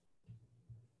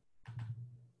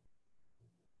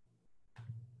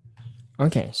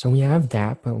 Okay, so we have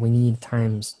that, but we need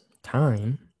times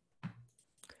time.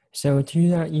 So to do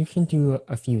that, you can do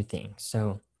a few things.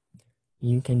 So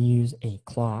you can use a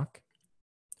clock,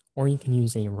 or you can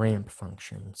use a ramp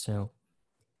function. So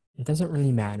it doesn't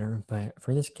really matter, but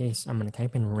for this case, I'm going to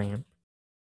type in ramp,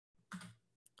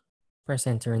 press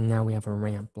enter, and now we have a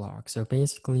ramp block. So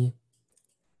basically,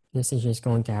 this is just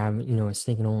going to have, a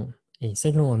signal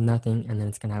of nothing, and then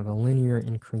it's going to have a linear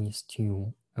increase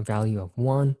to a value of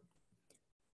 1.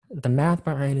 The math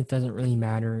behind it doesn't really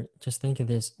matter. Just think of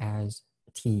this as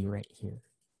t right here.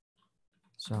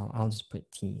 So I'll just put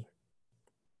t.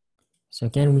 So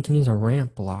again, we can use a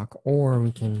ramp block, or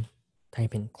we can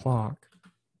type in clock.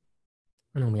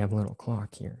 And then we have a little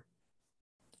clock here.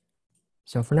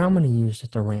 So for now, I'm going to use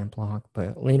just a ramp block,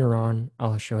 but later on,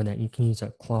 I'll show that you can use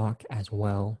a clock as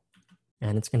well,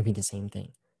 and it's going to be the same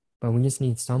thing. But we just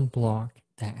need some block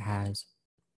that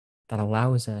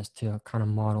allows us to kind of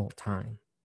model time.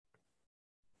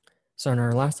 So in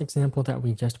our last example that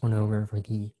we just went over for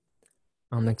the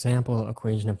example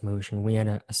equation of motion, we had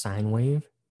a sine wave,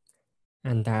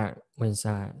 and that was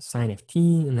sine of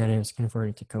t, and then it was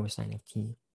converted to cosine of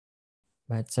t.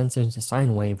 But since it's a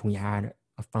sine wave, we had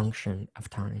a function of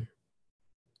time.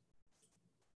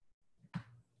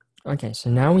 Okay, so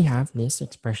now we have this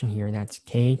expression here that's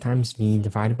k times v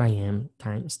divided by m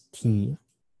times t.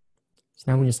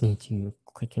 So now we just need to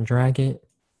click and drag it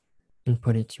and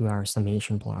put it to our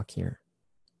summation block here.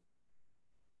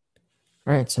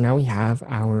 All right, so now we have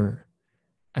our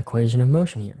equation of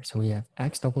motion here. So we have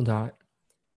x double dot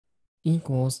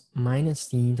equals minus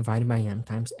c divided by m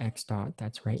times x dot,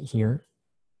 that's right here.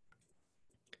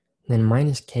 Then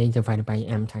minus k divided by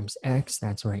m times x,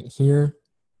 that's right here.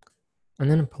 And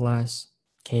then plus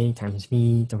k times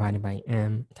v divided by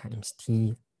m times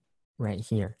t right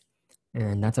here.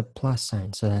 And that's a plus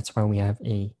sign, so that's why we have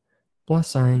a plus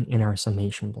sign in our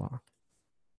summation block.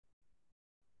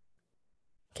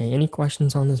 Okay, any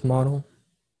questions on this model?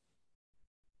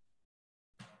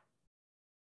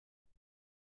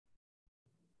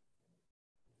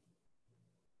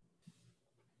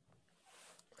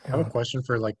 I have a question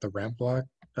for like the ramp block.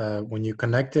 When you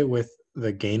connect it with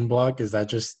the gain block, is that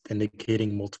just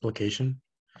indicating multiplication?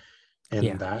 And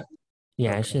Yeah. that?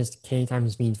 Yeah, Okay. It's just k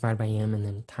times v divided by m and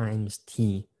then times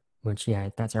t, which, yeah,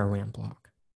 that's our ramp block.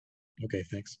 Okay,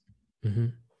 thanks.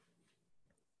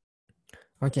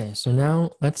 Okay, so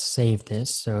now let's save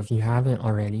this. So if you haven't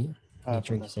already, make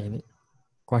sure you Professor. save it.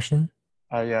 Question?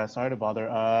 Yeah, sorry to bother.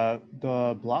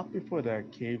 The block before the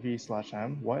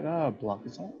KV/M, what block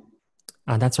is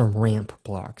that? That's a ramp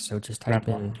block. So just type Ramp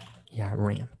block. in, yeah,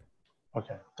 ramp.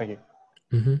 Okay, thank you.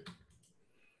 Mm-hmm.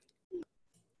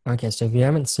 Okay, so if you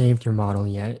haven't saved your model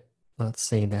yet, let's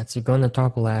save that. So go in the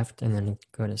top left and then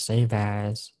go to Save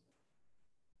As.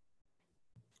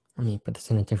 Let me put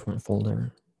this in a different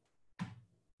folder.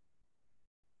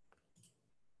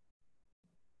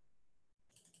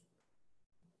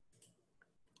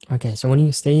 Okay, so when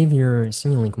you save your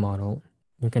Simulink model,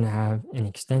 you're going to have an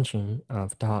extension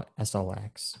of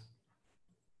 .slx.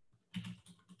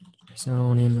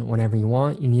 So name it whatever you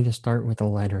want. You need to start with a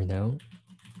letter though.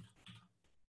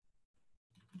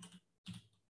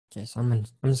 Okay, so I'm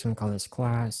just going to call this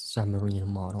class Submarine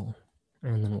model,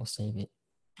 and then we'll save it.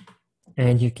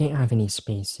 And you can't have any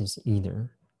spaces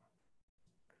either.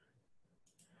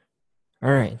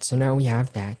 All right, so now we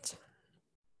have that.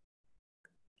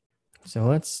 So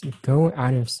let's go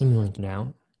out of Simulink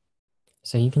now.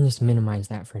 So you can just minimize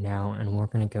that for now, and we're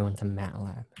going to go into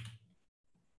MATLAB.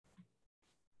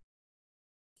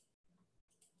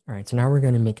 All right, so now we're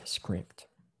going to make a script.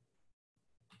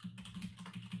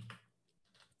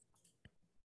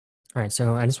 All right,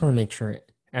 so I just want to make sure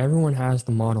everyone has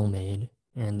the model made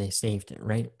and they saved it,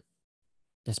 right?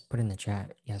 Just put in the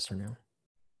chat, yes or no.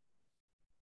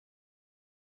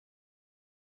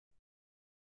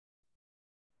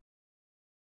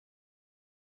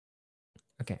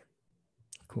 Okay,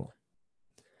 cool.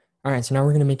 All right, so now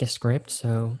we're going to make a script.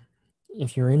 So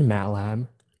if you're in MATLAB,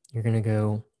 you're going to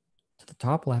go to the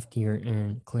top left here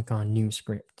and click on New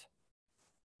Script.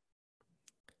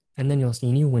 And then you'll see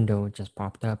a new window just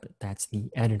popped up. That's the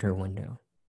editor window.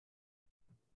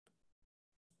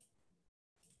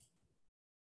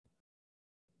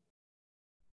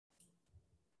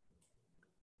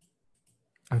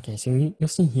 Okay, so you'll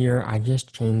see here, I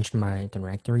just changed my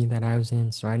directory that I was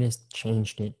in. So I just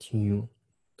changed it to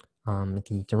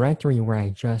the directory where I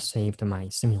just saved my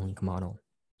Simulink model.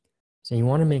 So you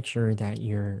want to make sure that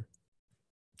your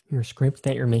script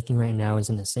that you're making right now is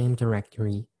in the same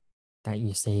directory that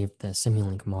you saved the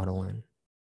Simulink model in.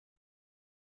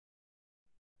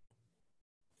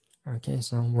 Okay,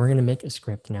 so we're going to make a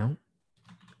script now.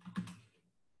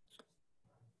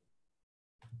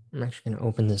 I'm actually going to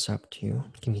open this up too.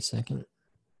 Give me a second.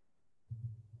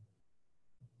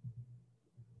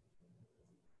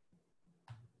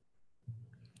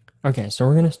 Okay, so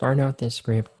we're going to start out this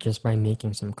script just by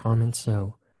making some comments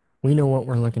so we know what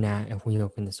we're looking at if we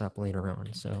open this up later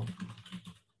on. So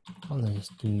I'll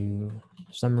just do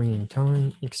Submarine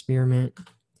towing experiment.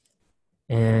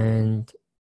 And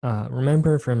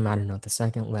remember from, I don't know, the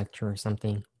second lecture or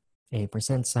something, a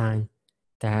 %,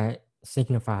 that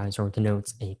signifies or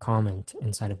denotes a comment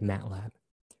inside of MATLAB.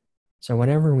 So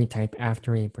whatever we type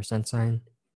after a %,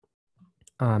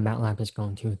 MATLAB is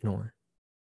going to ignore.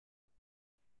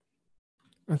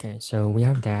 Okay, so we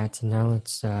have that. Now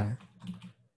let's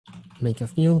make a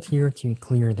field here to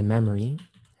clear the memory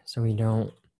so we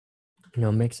don't,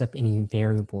 mix up any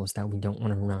variables that we don't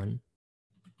want to run.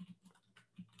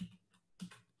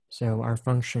 So our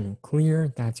function clear,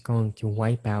 that's going to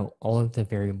wipe out all of the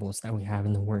variables that we have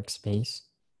in the workspace.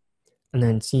 And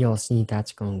then CLC,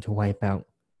 that's going to wipe out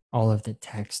all of the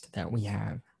text that we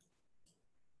have.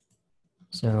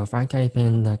 So if I type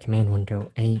in the command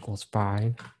window a =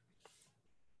 5,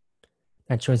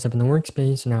 that shows up in the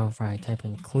workspace. Now if I type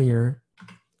in clear,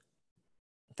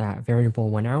 that variable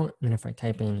went out. And if I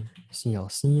type in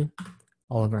CLC,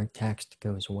 all of our text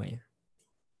goes away.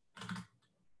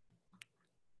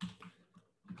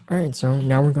 All right, so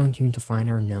now we're going to define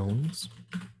our knowns.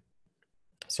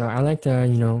 So I like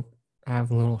to,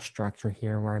 have a little structure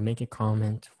here where I make a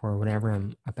comment for whatever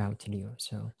I'm about to do.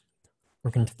 So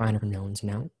we're going to define our knowns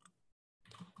now.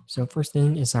 So first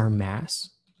thing is our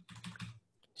mass.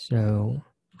 So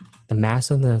the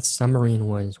mass of the submarine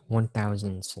was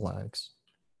 1,000 slugs.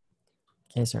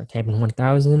 Okay, so I type in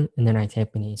 1,000 and then I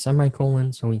type in a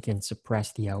semicolon so we can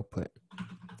suppress the output.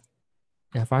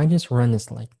 Now if I just run this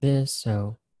like this,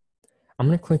 so I'm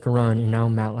going to click run and now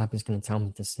MATLAB is going to tell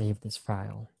me to save this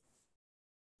file.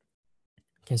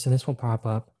 Okay, so this will pop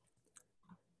up.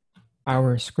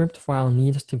 Our script file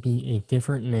needs to be a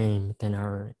different name than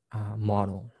our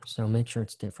model, so make sure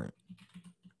it's different.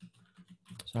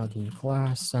 So I'll do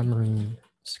class submarine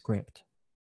script.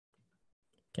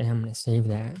 Okay, I'm going to save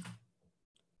that.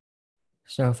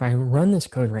 So if I run this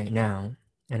code right now,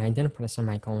 and I didn't put a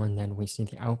semicolon, then we see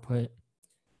the output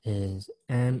is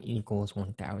m =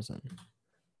 1,000.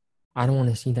 I don't want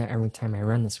to see that every time I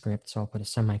run the script, so I'll put a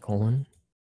semicolon.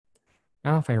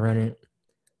 Now if I run it,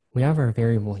 we have our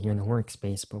variable here in the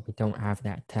workspace, but we don't have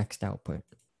that text output.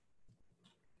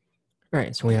 All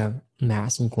right, so we have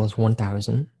mass equals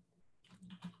 1,000.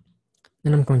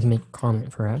 Then I'm going to make a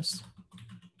comment for us.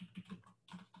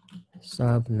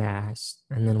 Sub mass,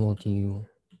 and then we'll do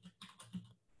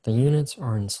the units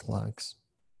are in slugs.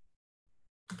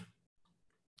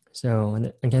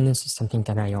 So again, this is something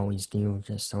that I always do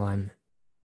just so I'm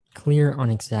clear on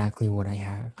exactly what I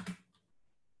have.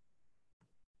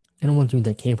 And we'll do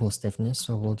the cable stiffness.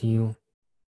 So we'll do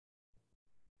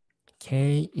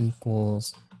K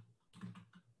equals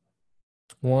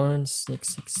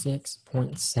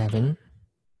 1666.7.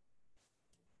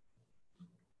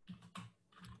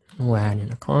 We'll add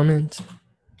in a comment,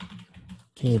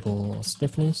 cable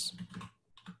stiffness,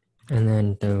 and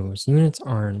then those units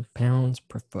are in pounds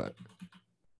per foot.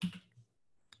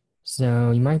 So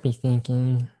you might be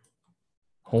thinking,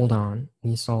 hold on,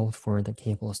 we solved for the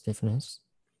cable stiffness,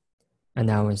 and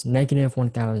that was negative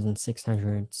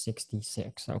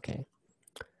 1,666. Okay.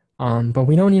 But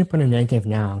we don't need to put a negative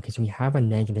now because we have a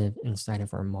negative inside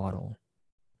of our model.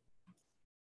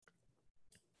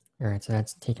 All right, so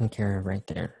that's taken care of right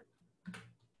there.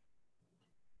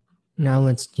 Now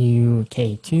let's do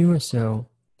K2. So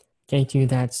K2,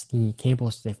 that's the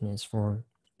cable stiffness for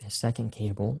the second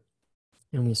cable.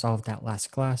 And we solved that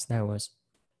last class. That was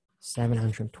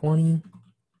 720.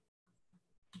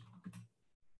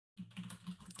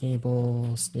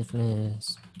 Cable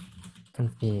stiffness,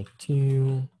 config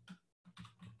 2,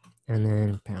 and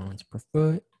then pounds per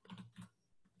foot.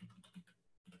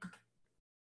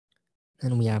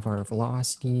 Then we have our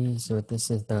velocity. So this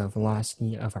is the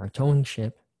velocity of our towing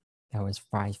ship. That was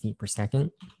 5 feet per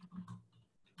second.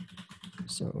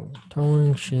 So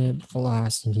towing ship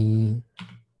velocity,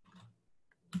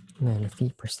 and then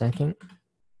feet per second.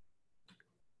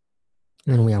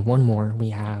 And then we have one more. We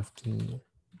have the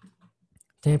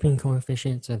damping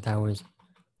coefficient. So that was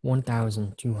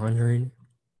 1,200.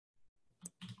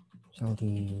 So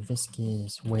the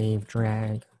viscous wave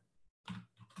drag,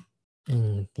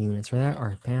 and the units for that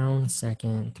are pounds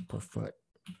second per foot.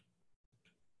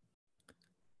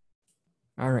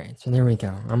 All right, so there we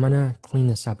go. I'm gonna clean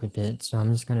this up a bit. So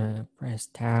I'm just gonna press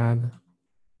tab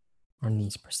on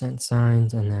these percent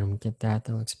signs, and then we get that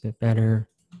looks a bit better.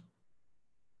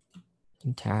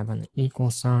 Do tab on the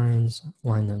equal signs,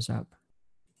 line those up.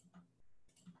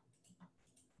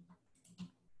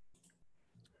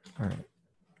 All right.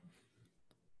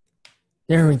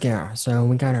 There we go. So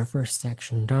we got our first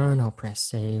section done. I'll press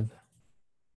save.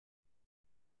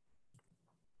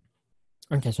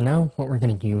 Okay, so now what we're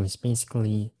going to do is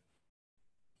basically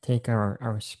take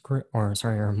our script, or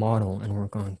sorry, our model, and we're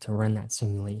going to run that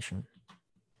simulation.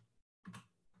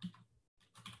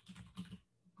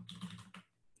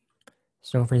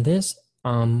 So for this,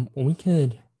 we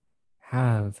could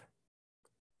have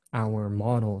our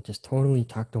model just totally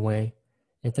tucked away.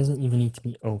 It doesn't even need to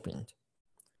be opened.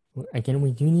 Again,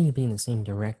 we do need to be in the same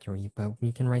directory, but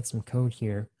we can write some code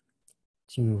here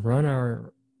to run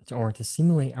or to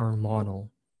simulate our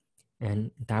model,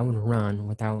 and that would run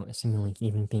without a Simulink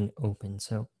even being open.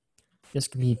 So this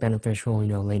could be beneficial,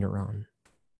 later on.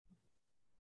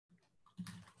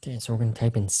 Okay, so we're going to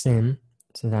type in sim.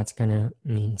 So that's going to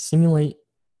mean simulate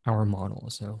our model.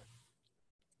 So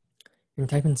you're going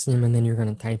to type in sim, and then you're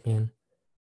going to type in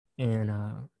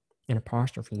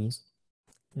apostrophes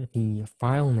the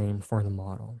file name for the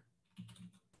model.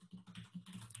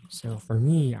 So for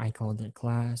me, I called it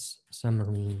class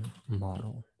submarine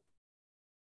model.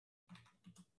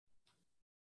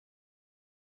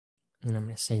 And I'm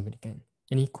going to save it again.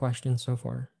 Any questions so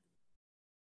far?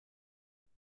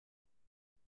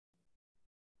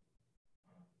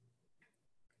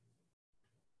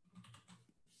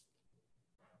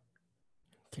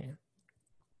 Okay.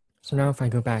 So now if I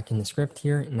go back in the script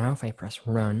here, now if I press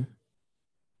run,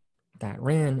 that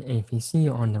ran, and if you see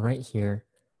on the right here,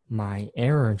 my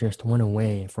error just went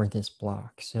away for this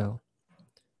block. So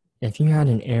if you had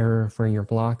an error for your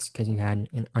blocks because you had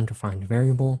an undefined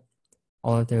variable,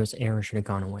 all of those errors should have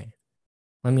gone away.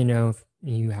 Let me know if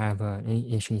you have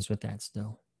any issues with that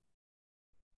still.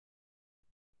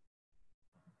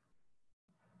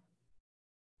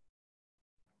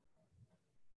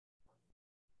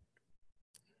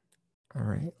 All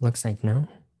right, looks like no.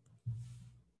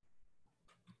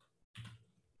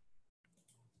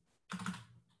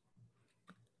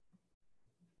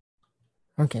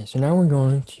 Okay, so now we're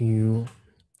going to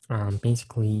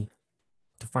basically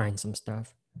define some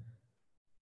stuff.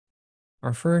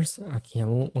 Our first, okay,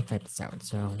 we'll type this out.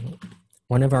 So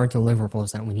one of our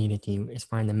deliverables that we need to do is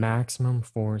find the maximum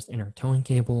force in our towing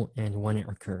cable and when it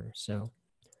occurs. So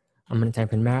I'm going to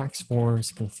type in max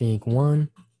force config 1,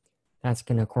 that's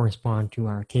going to correspond to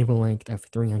our cable length of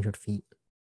 300 feet.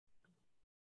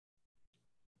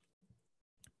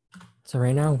 So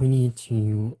right now we need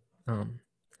to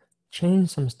change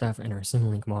some stuff in our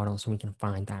Simulink model so we can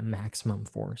find that maximum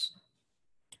force.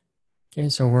 Okay,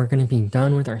 so we're going to be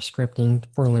done with our scripting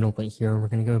for a little bit here. We're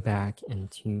going to go back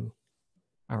into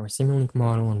our Simulink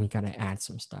model and we got to add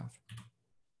some stuff.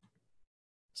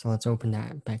 So let's open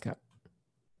that back up.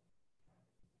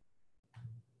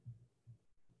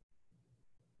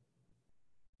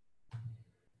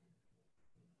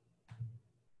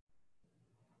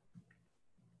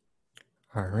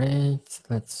 All right,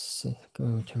 let's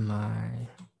go to my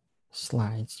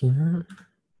slides here.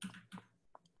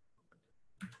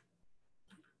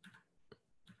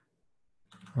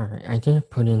 All right, I didn't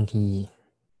put in the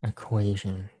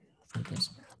equation for this.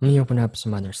 Let me open up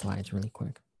some other slides really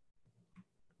quick.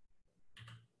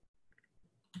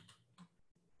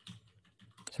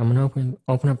 So I'm going to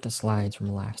open up the slides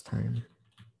from last time.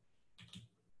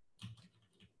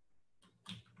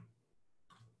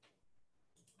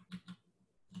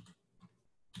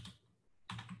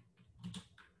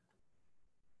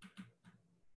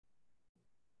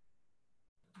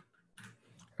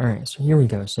 All right, so here we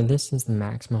go. So this is the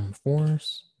maximum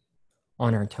force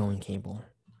on our towing cable.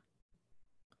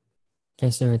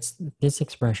 Okay, so it's this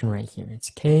expression right here.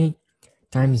 It's K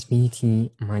times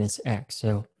Vt minus X.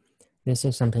 So this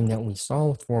is something that we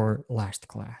solved for last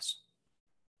class.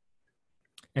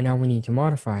 And now we need to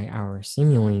modify our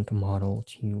Simulink model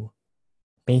to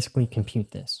basically compute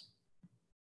this.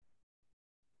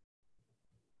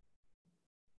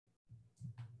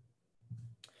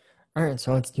 All right,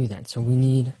 so let's do that. So we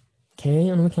need K,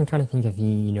 and we can kind of think of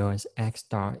V, as X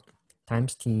dot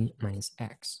times T minus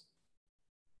X.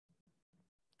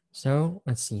 So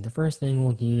let's see. The first thing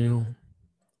we're going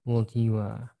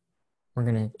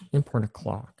to import a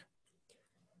clock.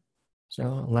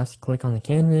 So let's click on the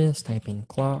canvas, type in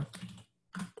clock,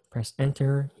 press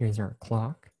enter. Here's our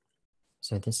clock.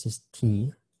 So this is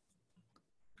T.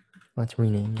 Let's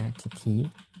rename that to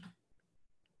T.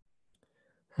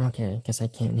 Okay, I guess I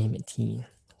can't name it T.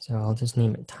 So I'll just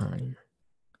name it time.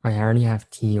 I already have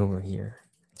T over here.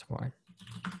 That's why.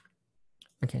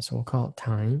 Okay, so we'll call it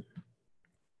time.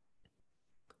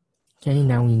 Okay,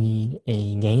 now we need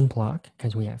a gain block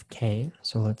because we have K.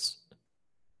 So let's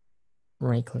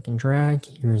right click and drag.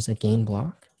 Here's a gain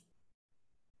block.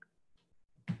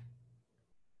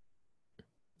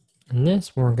 And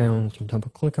this, we're going to double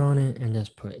click on it and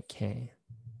just put K.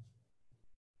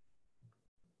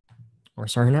 Or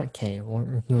sorry, not K,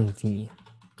 we're doing V.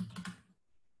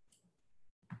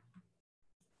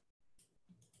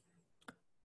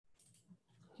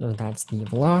 So that's the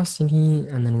velocity,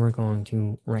 and then we're going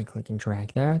to right click and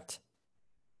drag that.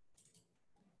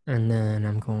 And then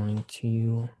I'm going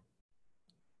to,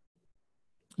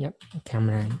 okay, I'm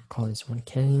gonna call this one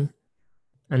K.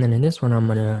 And then in this one, I'm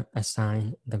gonna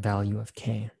assign the value of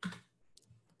K.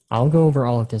 I'll go over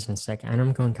all of this in a second, and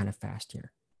I'm going kind of fast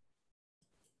here.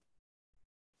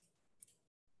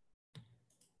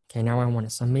 Okay, now I want a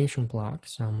summation block,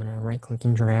 so I'm gonna right click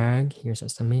and drag. Here's a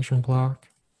summation block.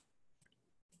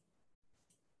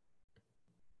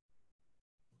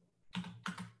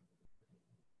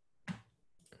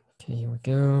 Okay, here we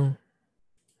go.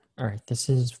 All right, this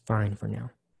is fine for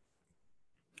now.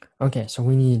 Okay, so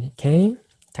we need K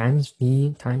times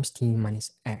V times T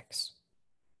minus X.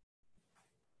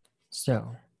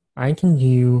 So I can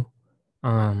do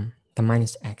the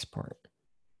minus X part.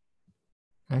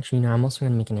 Actually, no, I'm also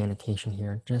going to make an annotation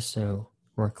here just so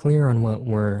we're clear on what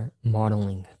we're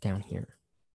modeling down here.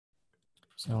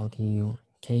 So I'll do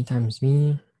K times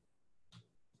V.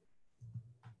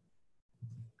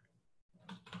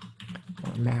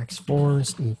 Or max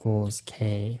force equals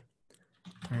K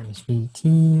times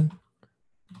Vt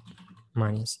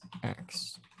minus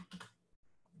X.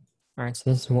 All right, so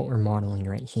this is what we're modeling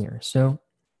right here. So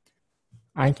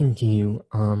I can do,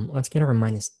 let's get our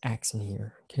minus X in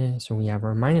here. Okay, so we have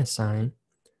our minus sign,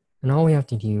 and all we have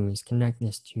to do is connect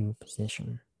this to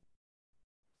position.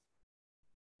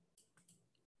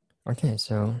 Okay,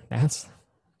 so that's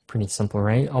pretty simple,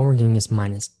 right? All we're doing is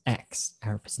minus X,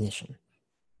 our position.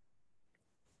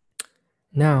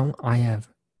 Now I have,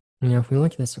 if we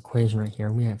look at this equation right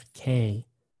here, we have K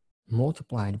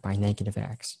multiplied by negative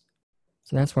X.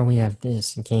 So that's why we have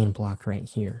this gain block right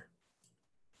here.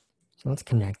 So let's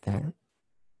connect that.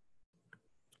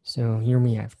 So here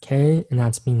we have K, and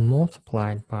that's being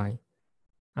multiplied by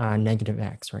negative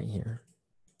X right here.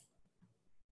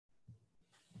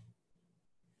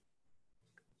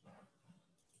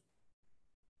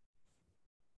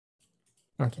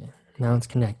 Okay, now let's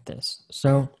connect this.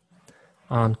 So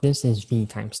this is v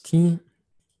times t.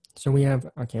 So we have,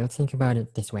 okay, let's think about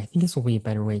it this way. I think this will be a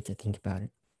better way to think about it.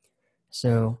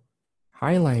 So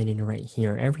highlighted right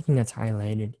here, everything that's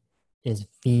highlighted is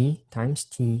v times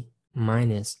t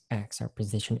minus x, our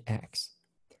position x.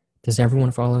 Does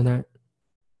everyone follow that?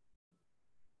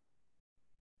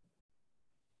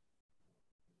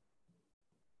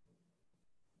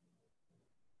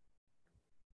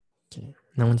 Okay,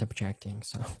 no one's objecting,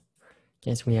 so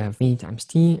okay, so we have v times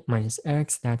t minus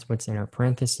x, that's what's in our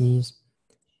parentheses,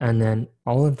 and then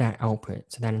all of that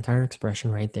output, so that entire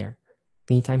expression right there,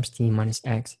 v times t minus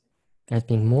x, that's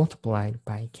being multiplied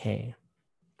by k.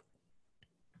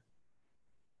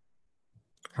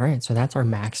 All right, so that's our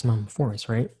maximum force,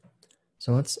 right?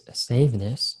 So let's save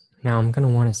this. Now I'm going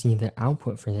to want to see the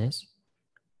output for this.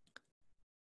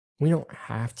 We don't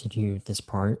have to do this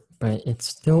part, but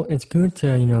it's good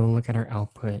to, look at our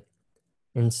output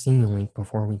in Simulink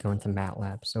before we go into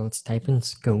MATLAB. So let's type in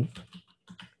scope.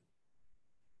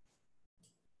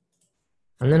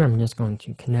 And then I'm just going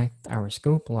to connect our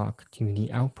scope block to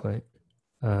the output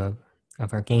of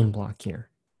our gain block here.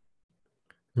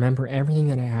 Remember, everything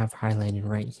that I have highlighted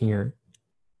right here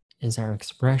is our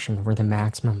expression for the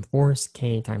maximum force,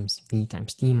 k times v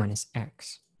times t minus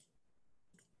x.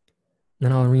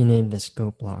 Then I'll rename the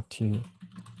scope block to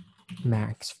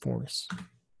max force.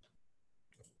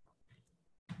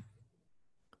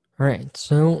 All right,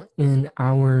 so in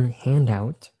our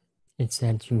handout, it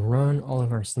said to run all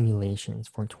of our simulations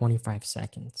for 25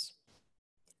 seconds.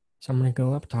 So I'm going to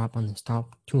go up top on this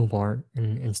top toolbar,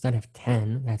 and instead of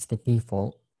 10, that's the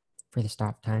default for the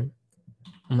stop time,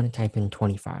 I'm going to type in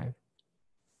 25.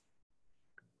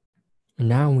 And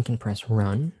now we can press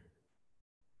run.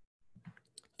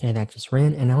 Okay, that just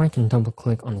ran, and now I can double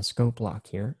click on the scope block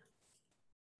here.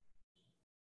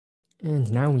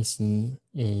 And now we see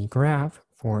a graph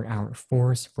for our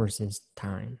force versus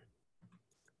time.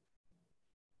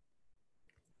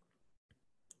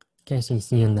 Okay, so you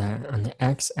see on the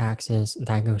x-axis,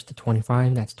 that goes to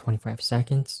 25, that's 25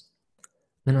 seconds.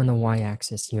 Then on the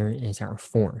y-axis here is our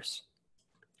force,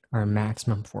 our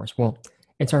maximum force. Well,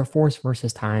 it's our force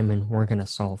versus time, and we're going to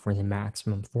solve for the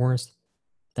maximum force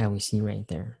that we see right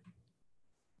there.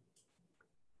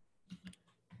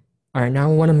 All right,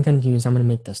 now what I'm going to do is I'm going to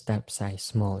make the step size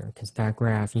smaller because that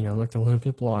graph, looked a little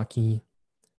bit blocky.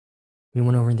 We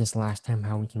went over this last time,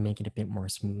 how we can make it a bit more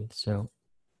smooth. So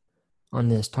on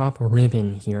this top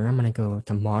ribbon here, I'm going to go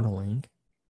to modeling,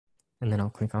 and then I'll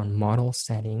click on model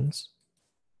settings.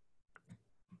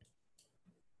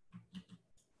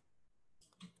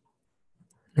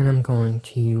 Then I'm going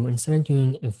to, instead of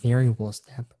doing a variable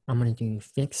step, I'm going to do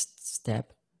fixed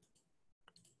step.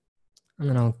 And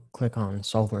then I'll click on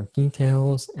solver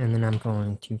details, and then I'm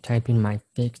going to type in my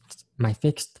fixed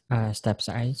step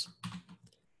size.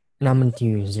 And I'm going to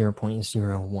do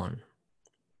 0.01.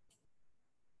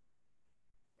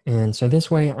 And so this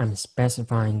way I'm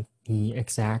specifying the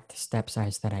exact step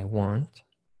size that I want.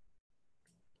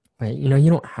 But you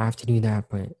don't have to do that,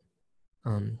 but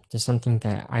just something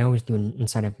that I always do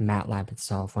inside of MATLAB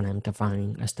itself when I'm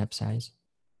defining a step size.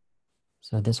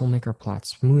 So this will make our plot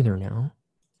smoother now.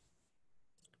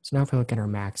 So now if we look at our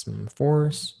maximum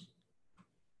force,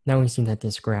 now we see that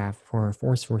this graph for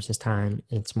force versus time,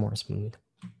 it's more smooth.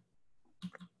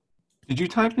 Did you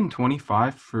type in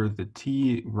 25 for the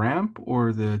T ramp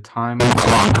or the time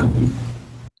block?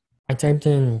 I typed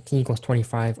in t equals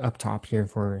 25 up top here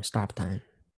for stop time.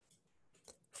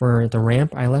 For the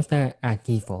ramp, I left that at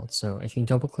default. So if you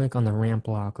double click on the ramp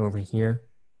block over here,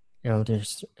 it'll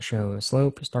just show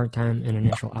slope, start time, and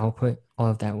initial output. All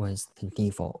of that was the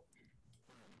default.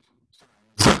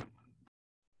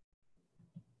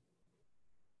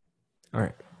 All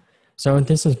right, so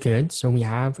this is good. So we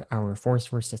have our force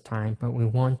versus time, but we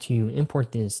want to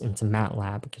import this into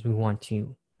MATLAB because we want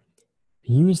to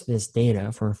use this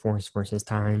data for force versus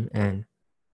time, and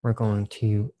we're going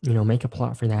to, make a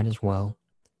plot for that as well.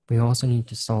 We also need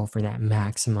to solve for that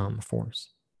maximum force.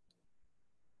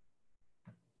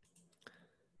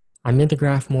 I made the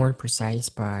graph more precise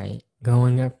by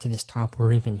going up to this top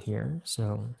ribbon here.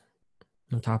 So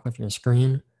on top of your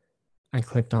screen, I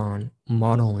clicked on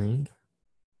modeling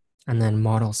and then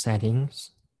model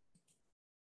settings.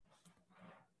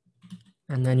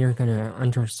 And then you're gonna,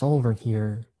 under solver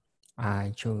here,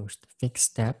 I chose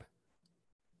fixed step.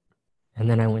 And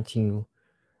then I went to,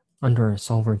 under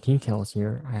solver details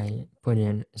here, I put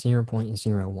in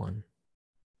 0.01.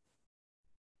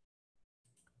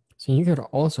 So you could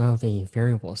also have a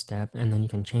variable step, and then you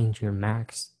can change your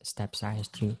max step size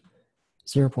to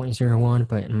 0.01,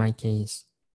 but in my case,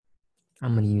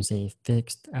 I'm going to use a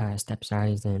fixed step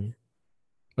size, and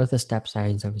with a step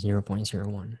size of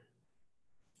 0.01.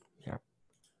 Yeah.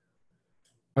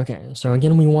 Okay, so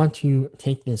again, we want to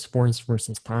take this force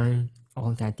versus time, all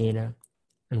of that data,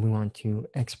 and we want to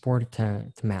export it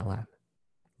to MATLAB.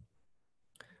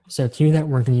 So to do that,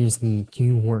 we're going to use the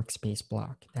to workspace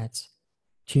block. That's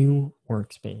to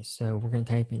workspace. So we're going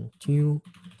to type in to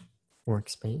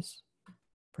workspace,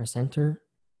 press enter,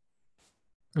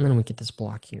 and then we get this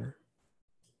block here.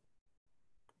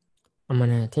 I'm going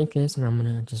to take this and I'm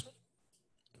going to just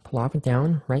plop it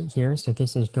down right here. So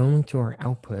this is going to our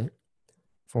output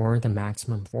for the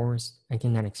maximum force.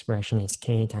 Again, that expression is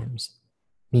k times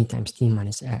v times t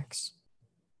minus x.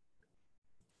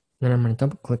 Then I'm going to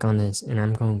double click on this and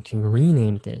I'm going to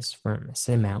rename this from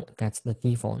SimOut. That's the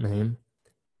default name.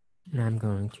 And I'm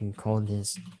going to call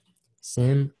this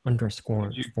sim underscore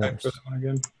Did you type for force. that one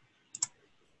again?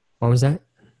 What was that?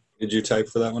 Did you type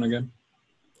for that one again?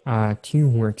 To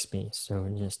workspace. So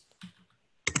just.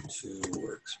 To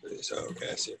workspace. Oh,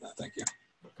 okay, I see it now. Thank you.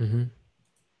 Mm-hmm.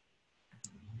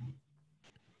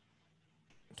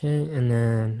 Okay, and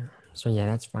then, so yeah,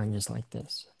 that's fine, just like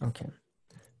this. Okay.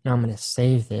 Now I'm going to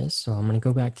save this. So I'm going to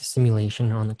go back to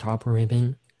simulation on the top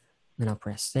ribbon. Then I'll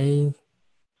press save.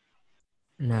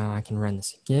 Now I can run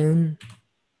this again.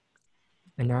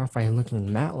 And now if I look in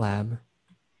MATLAB,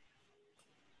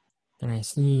 then I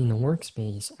see in the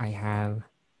workspace, I have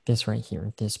this right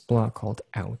here, this block called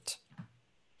out.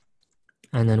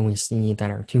 And then we see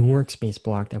that our to workspace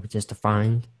block that we just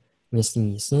defined, we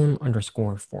see sim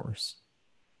underscore force.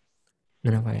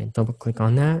 Then if I double click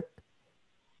on that,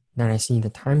 then I see the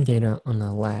time data on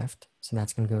the left. So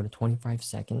that's going to go to 25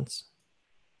 seconds.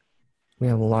 We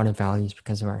have a lot of values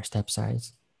because of our step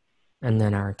size. And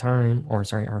then our time, or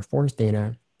sorry, our force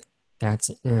data, that's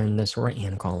in this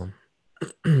right-hand column.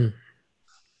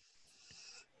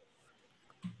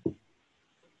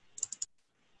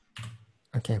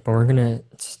 Okay, but we're going to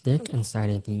stick inside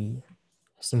of the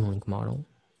Simulink model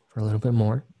for a little bit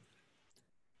more.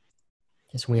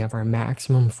 Okay, so we have our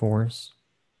maximum force.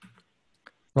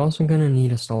 We're also going to need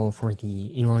to solve for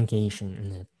the elongation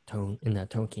in the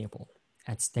tow cable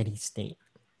at steady state.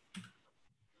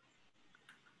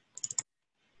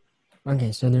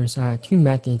 Okay, so there's two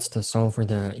methods to solve for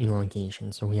the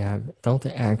elongation. So we have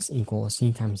delta x equals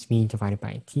c times v divided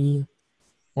by t,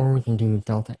 or we can do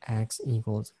delta x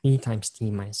equals v times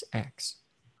t minus x.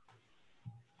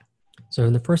 So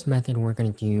the first method we're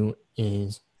going to do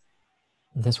is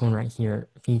this one right here,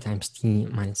 v times t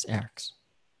minus x.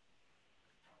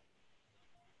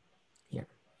 Yeah.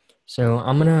 So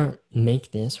I'm going to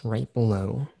make this right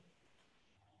below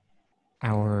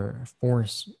our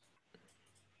force,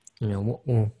 you know,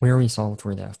 where we solved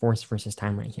for the force versus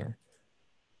time right here.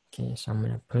 Okay, so I'm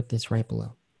going to put this right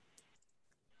below.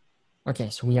 Okay,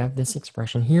 so we have this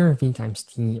expression here, v times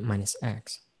t minus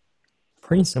x.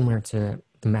 Pretty similar to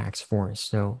the max force.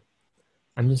 So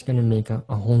I'm just going to make a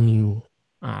whole new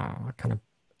kind of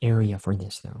area for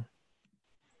this though.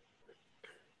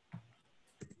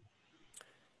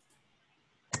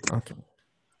 Okay,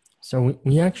 so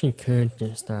we actually could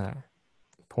just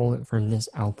pull it from this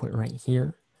output right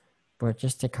here, but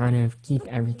just to kind of keep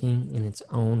everything in its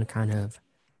own kind of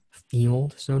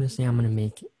field, so to say, I'm going to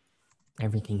make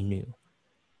everything new.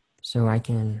 So I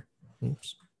can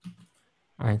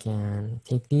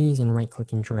take these and right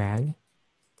click and drag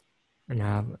and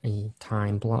have a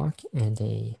time block and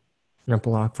a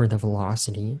block for the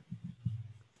velocity.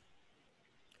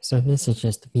 So this is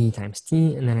just v times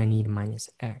t, and then I need minus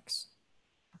x.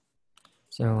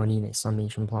 So I need a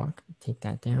summation block. Take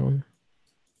that down.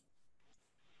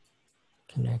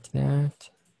 Connect that.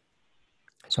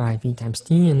 So I have v times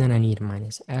t, and then I need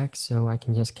minus x, so I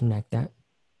can just connect that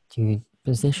to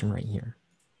position right here.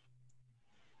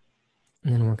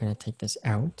 And then we're going to take this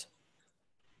out.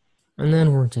 And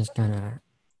then we're just going to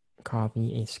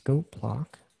copy a scope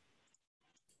block.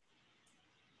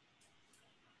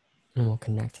 And we'll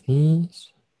connect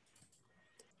these.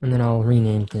 And then I'll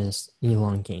rename this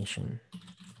elongation.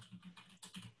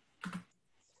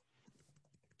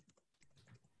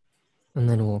 And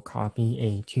then we'll copy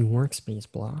a to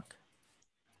workspace block.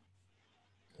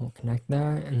 We'll connect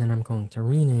that, and then I'm going to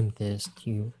rename this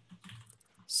to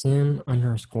sim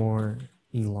underscore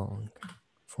elong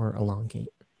for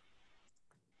elongate.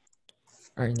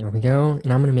 All right, there we go.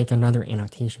 And I'm going to make another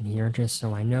annotation here just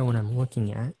so I know what I'm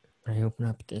looking at when I open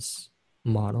up this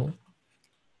model.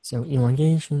 So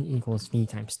elongation equals v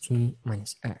times t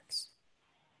minus x.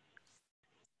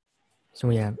 So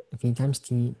we have v times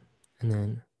t, and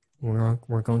then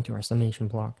we're going to our summation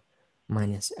block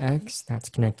minus x, that's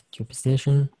connected to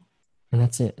position, and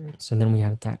that's it. So then we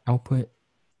have that output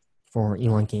for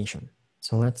elongation.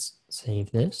 So let's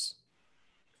save this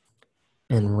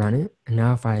and run it. And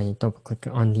now if I double click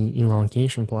on the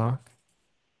elongation block,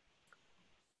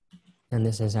 and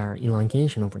this is our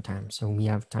elongation over time. So we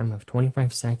have time of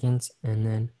 25 seconds and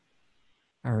then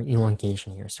our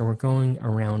elongation here. So we're going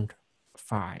around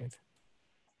 5.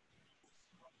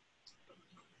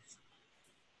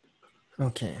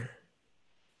 Okay.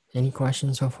 Any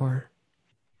questions so far?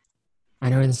 I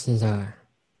know this is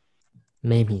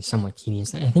maybe somewhat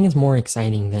tedious. I think it's more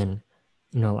exciting than,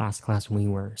 last class we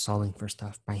were solving for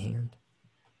stuff by hand.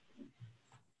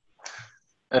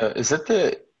 Is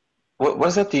it what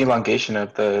was that, the elongation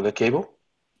of the cable?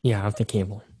 Yeah, of the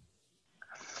cable.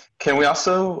 Can we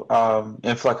also,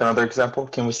 if like another example,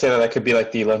 can we say that could be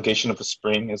like the elongation of a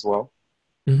spring as well?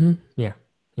 Mm-hmm. Yeah,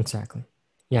 exactly.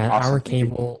 Yeah, Awesome, our thank you.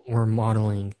 cable, we're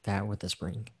modeling that with the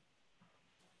spring.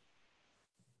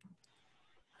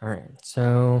 All right,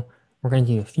 so we're going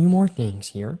to do a few more things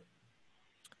here.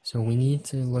 So we need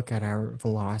to look at our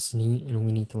velocity and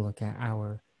we need to look at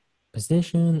our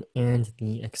position and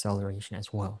the acceleration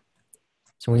as well.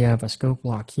 So we have a scope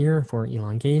block here for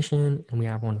elongation and we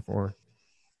have one for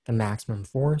the maximum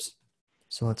force.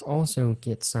 So let's also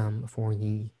get some for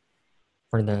the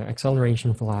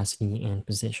acceleration, velocity, and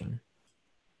position.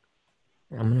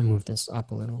 I'm going to move this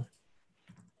up a little.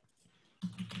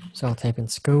 So I'll type in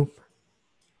scope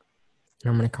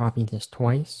and I'm going to copy this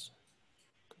twice.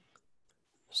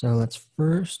 So let's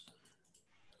first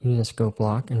use a scope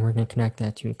block and we're going to connect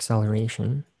that to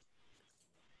acceleration.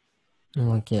 And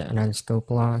we'll get another scope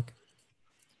block,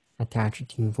 attach it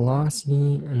to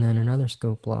velocity, and then another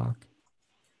scope block,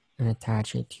 and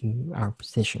attach it to our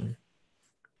position.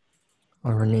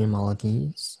 I'll rename all of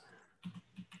these.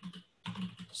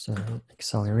 So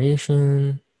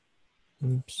acceleration,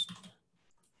 oops,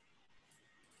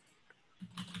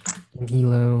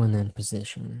 velo, and then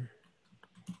position.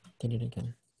 Did it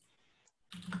again.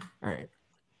 All right.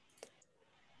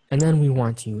 And then we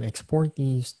want to export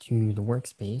these to the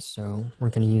workspace. So we're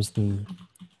going to use the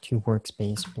to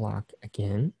workspace block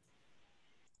again.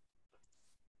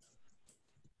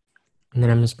 And then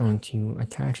I'm just going to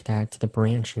attach that to the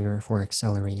branch here for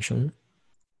acceleration.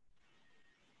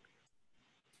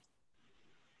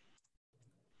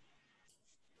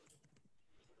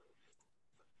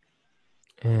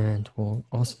 And we'll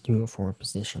also do it for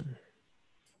position.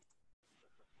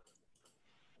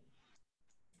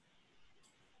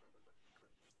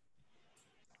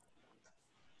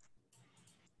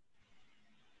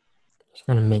 Just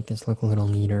going to make this look a little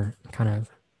neater, kind of,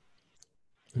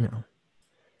 and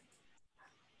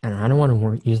I don't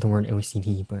want to use the word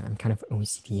OCD, but I'm kind of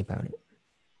OCD about it.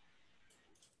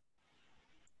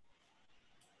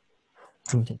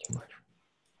 Moved it too much.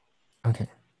 Okay.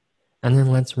 And then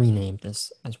let's rename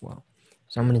this as well.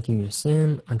 So I'm going to do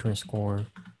sim underscore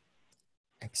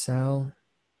excel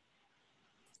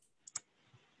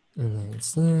and then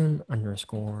sim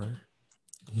underscore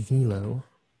velo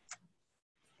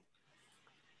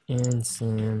and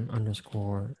sim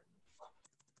underscore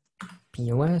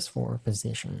POS for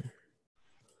position.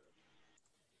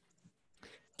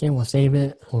 Okay, we'll save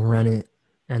it, we'll run it,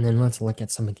 and then let's look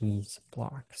at some of these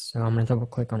blocks. So I'm going to double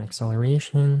click on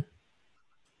acceleration,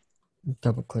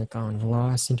 double click on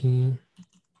velocity.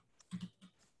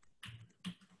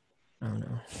 Oh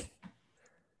no.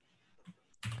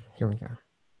 Here we go.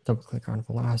 Double click on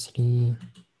velocity.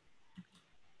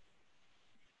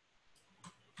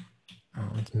 Oh,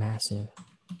 it's massive.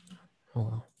 Oh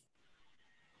well.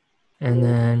 And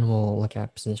then we'll look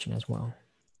at position as well.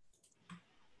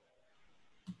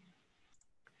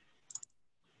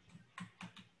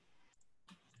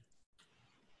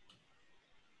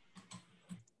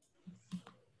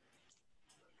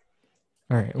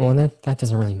 All right, well that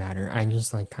doesn't really matter. I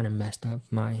just kind of messed up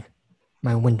my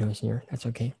windows here. That's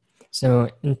okay. So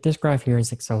this graph here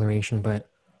is acceleration, but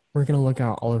we're going to look at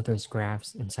all of those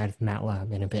graphs inside of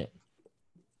MATLAB in a bit.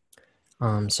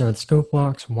 So the scope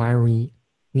blocks, why are we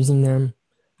using them?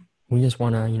 We just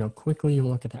want to, quickly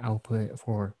look at the output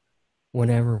for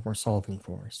whatever we're solving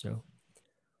for. So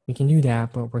we can do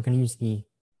that, but we're going to use the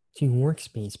two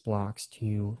workspace blocks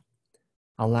to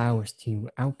allow us to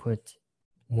output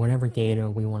whatever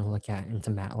data we want to look at into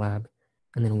MATLAB,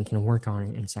 and then we can work on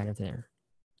it inside of there.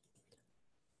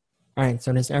 All right,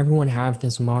 so does everyone have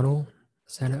this model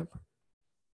set up?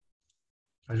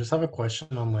 I just have a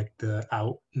question on the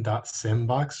out.sim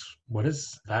box. What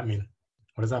does that mean?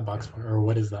 What is that box for? Or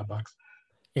what is that box?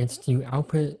 It's to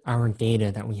output our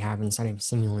data that we have inside of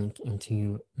Simulink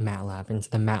into MATLAB, into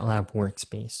the MATLAB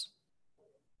workspace.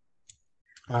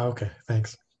 Okay,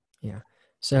 thanks. Yeah.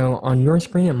 So on your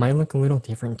screen, it might look a little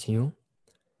different too.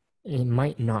 it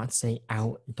might not say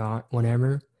out dot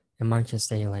whatever. It might just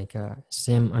say like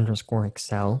sim underscore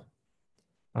Excel.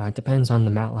 It depends on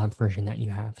the MATLAB version that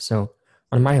you have. So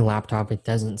on my laptop, it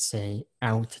doesn't say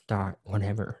out dot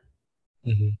whatever.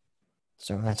 Mhm.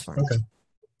 So that's fine. Okay.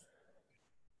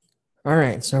 All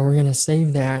right, so we're gonna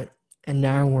save that, and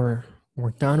now we're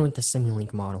done with the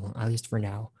Simulink model, at least for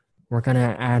now. We're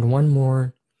gonna add one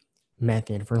more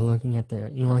method for looking at the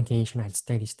elongation at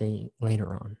steady state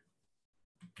later on.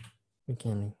 We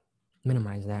can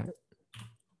minimize that,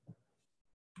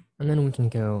 and then we can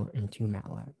go into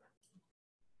MATLAB.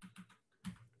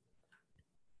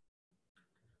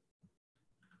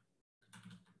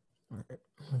 All right,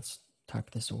 let's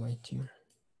tuck this away too.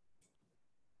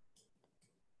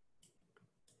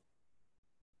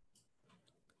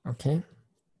 Okay,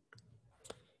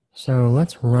 so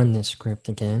let's run this script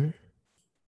again.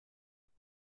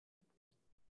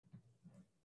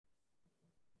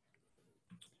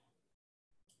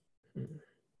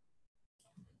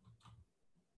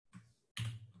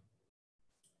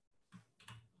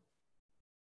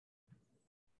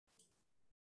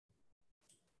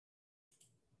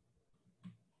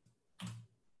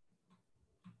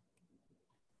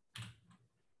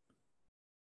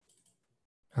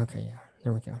 Okay, yeah,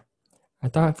 there we go. I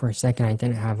thought for a second I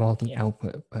didn't have all the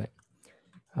output, but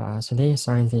so they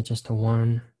assigned it just to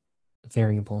one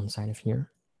variable inside of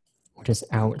here, which is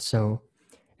out. So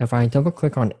if I double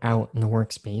click on out in the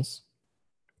workspace,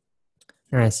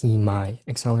 and I see my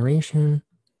acceleration,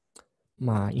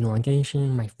 my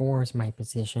elongation, my force, my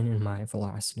position, and my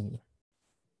velocity.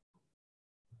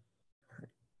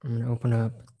 I'm going to open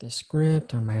up the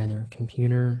script on my other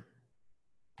computer.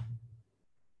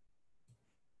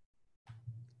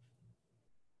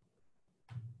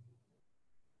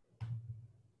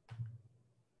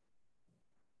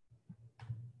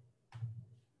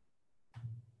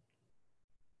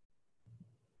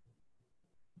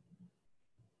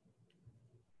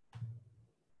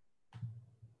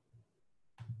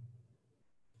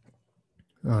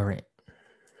 All right,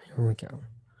 here we go.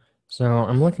 So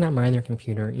I'm looking at my other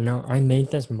computer. You know, I made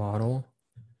this model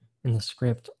in the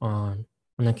script on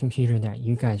the computer that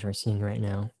you guys are seeing right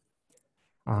now.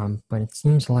 But it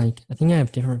seems like, I think I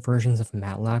have different versions of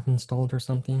MATLAB installed or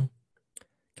something.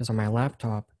 Because on my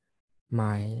laptop,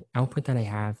 my output that I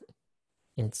have,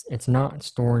 it's not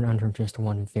stored under just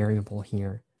one variable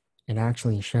here. It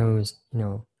actually shows, you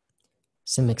know,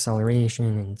 sim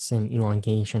acceleration and sim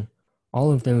elongation.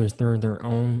 All of those, they're their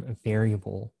own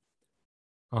variable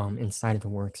inside of the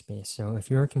workspace. So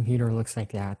if your computer looks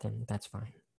like that, then that's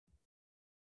fine.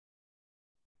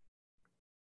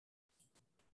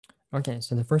 Okay,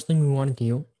 so the first thing we want to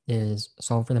do is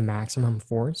solve for the maximum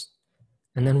force,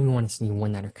 and then we want to see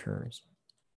when that occurs.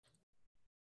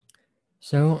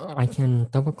 So I can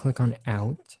double click on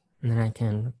out, and then I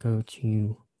can go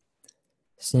to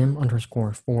sim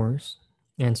underscore force.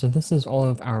 And so this is all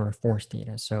of our force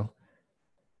data. So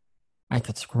I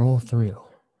could scroll through,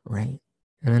 right?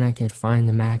 And then I could find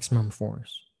the maximum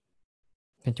force.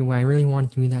 But do I really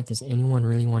want to do that? Does anyone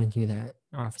really want to do that?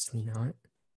 Obviously not.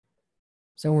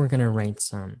 So we're going to write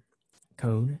some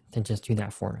code to just do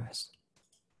that for us.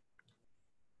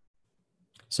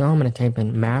 So I'm going to type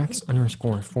in max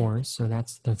underscore force. So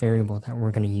that's the variable that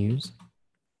we're going to use.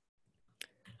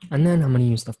 And then I'm going to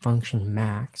use the function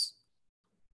max.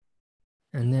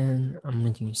 And then I'm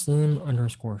going to do sim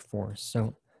underscore force.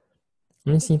 So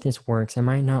let me see if this works. It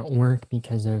might not work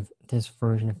because of this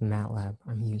version of MATLAB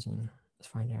I'm using. Let's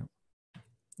find out.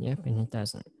 Yep, and it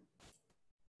doesn't.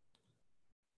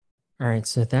 All right,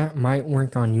 so that might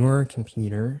work on your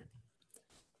computer,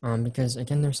 because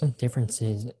again, there's some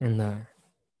differences in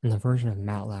the version of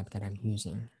MATLAB that I'm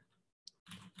using.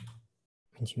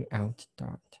 Into out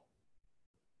dot.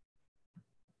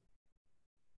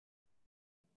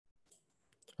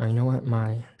 I know what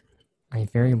my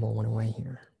variable went away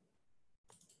here.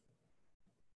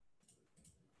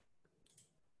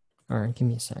 All right, give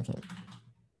me a second.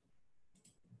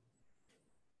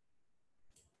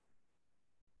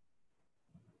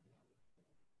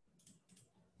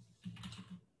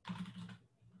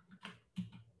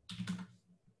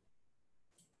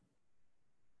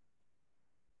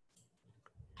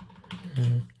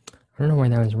 I don't know why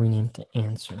that was renamed to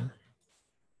answer.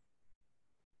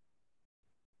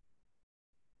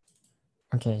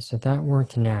 Okay, so that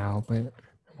worked now, but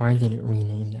why did it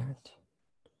rename that?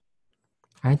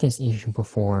 I had this issue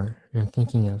before, and I'm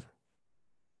thinking of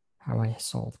how I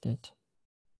solved it.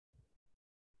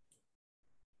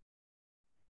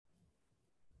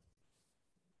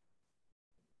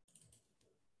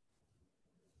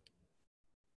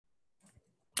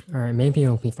 All right, maybe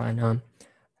it'll be fine.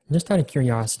 Just out of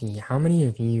curiosity, how many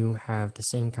of you have the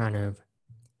same kind of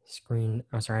screen?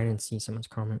 Oh, sorry, I didn't see someone's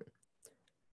comment.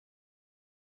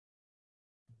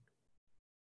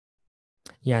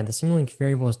 Yeah, the Simulink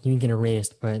variables do get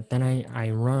erased, but then I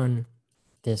run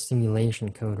this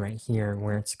simulation code right here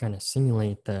where it's going to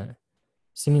simulate the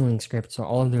Simulink script, so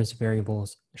all of those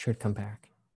variables should come back.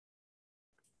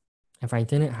 If I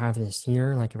didn't have this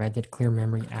here, like if I did clear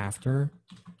memory after,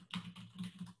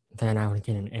 then I would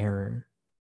get an error.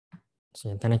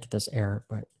 So then I get this error,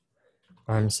 but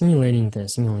I'm simulating the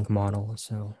Simulink model,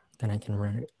 so then I can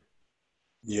run it.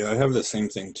 Yeah, I have the same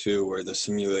thing too, where the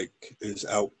Simulink is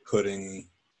outputting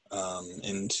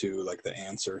into like the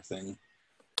answer thing.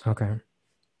 Okay.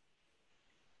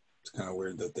 It's kind of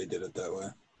weird that they did it that way.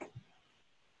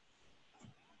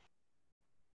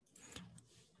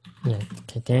 Yeah,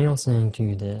 okay, Daniel's saying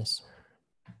do this.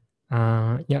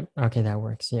 Yep, okay, that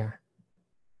works, yeah.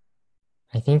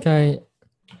 I think I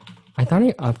thought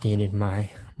I updated my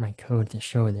code to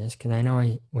show this, because I know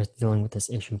I was dealing with this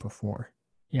issue before.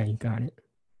 Yeah, you got it.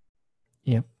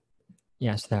 Yep.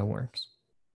 Yes, that works.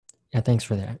 Yeah, thanks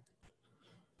for that.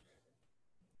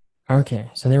 Okay,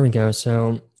 so there we go.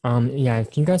 So, yeah,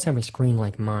 if you guys have a screen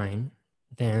like mine,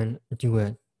 then do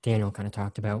what Daniel kind of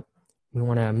talked about. We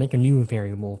want to make a new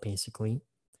variable, basically,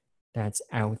 that's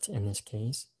out in this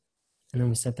case. And then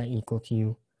we set that equal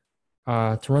to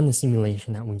run the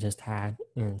simulation that we just had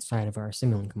inside of our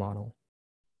Simulink model.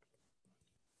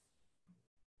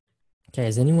 Okay,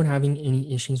 is anyone having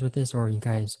any issues with this, or you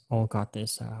guys all got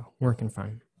this working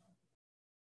fine?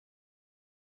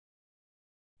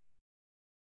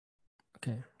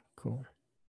 Okay, cool.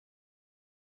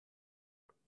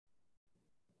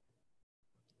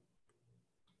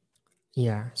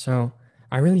 Yeah, so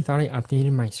I really thought I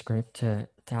updated my script to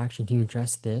actually do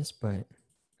just this, but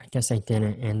I guess I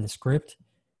didn't. And the script,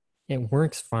 it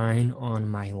works fine on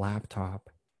my laptop,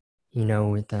 you know,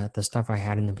 with the stuff I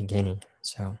had in the beginning.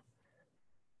 So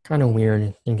kind of weird.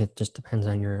 I think it just depends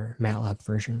on your MATLAB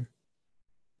version.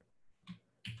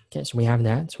 Okay, so we have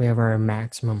that. So we have our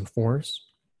maximum force.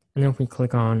 And then if we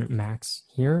click on max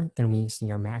here, then we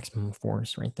see our maximum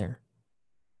force right there.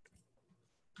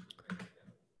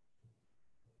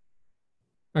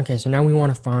 Okay, so now we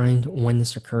want to find when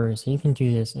this occurs. So you can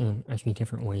do this in a few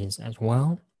different ways as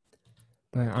well.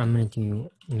 But I'm going to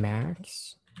do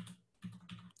max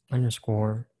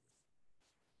underscore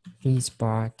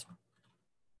vspot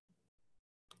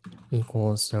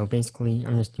equals, so basically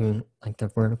I'm just doing like the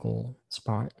vertical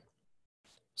spot.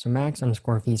 So max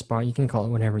underscore vspot, you can call it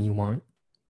whatever you want.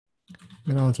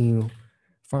 Then I'll do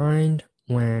find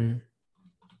when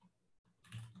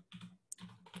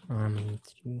I need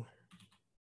to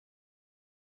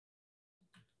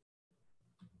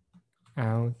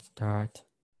out dot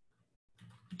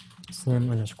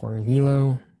sim underscore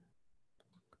velo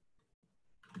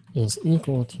is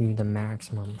equal to the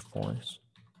maximum force.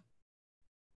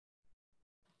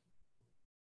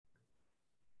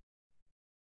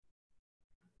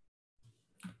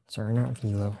 Sorry, not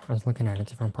velo. I was looking at a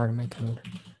different part of my code.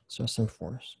 So sim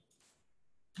force.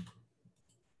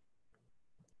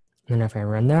 And if I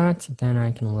run that, then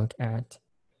I can look at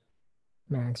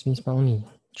max vspot. Let me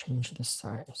change the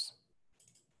size.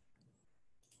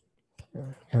 Okay,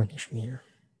 I have an issue here.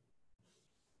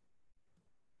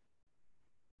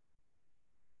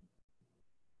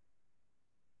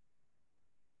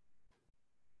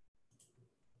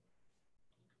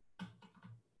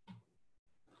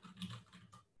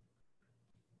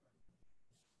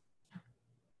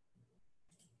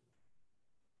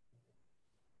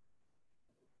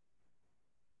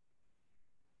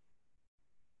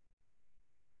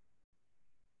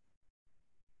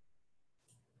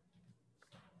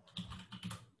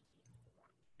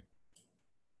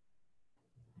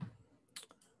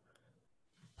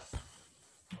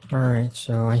 All right,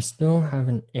 so I still have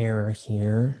an error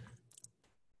here.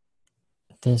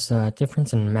 This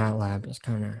difference in MATLAB is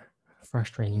kind of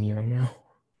frustrating me right now.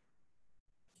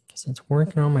 Because it's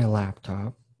working on my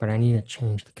laptop, but I need to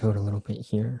change the code a little bit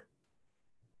here.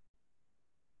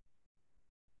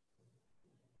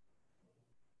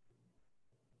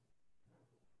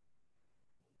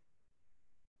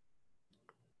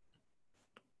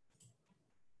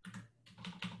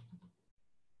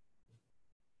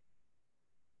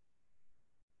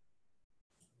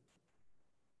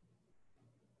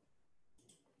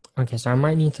 Okay, so I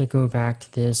might need to go back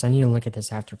to this. I need to look at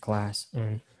this after class,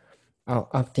 and I'll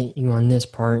update you on this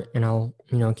part, and I'll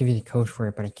give you the code for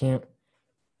it. But I can't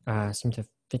seem to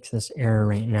fix this error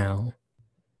right now.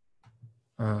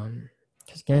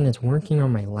 Because again, it's working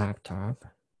on my laptop.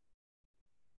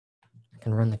 I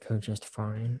can run the code just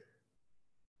fine.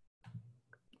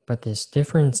 but this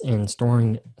difference in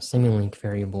storing Simulink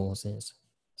variables is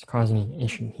causing an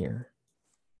issue here.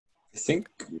 I think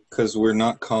because we're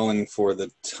not calling for the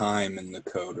time in the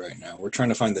code right now. We're trying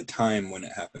to find the time when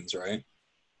it happens, right?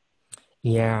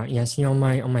 Yeah. See, on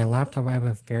my laptop, I have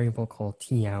a variable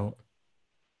calledtout,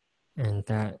 and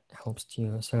that helps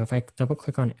too. So if I double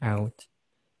click on out,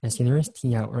 I see there is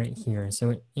tout right here.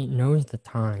 So it knows the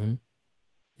time,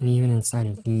 and even inside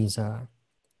of these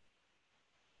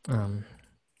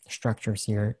structures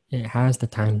here, it has the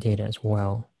time data as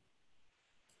well.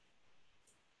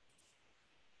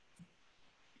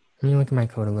 Let me look at my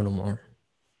code a little more.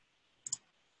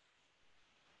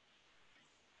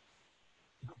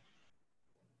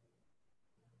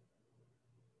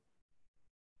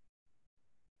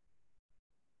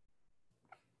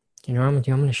 You know what I'm gonna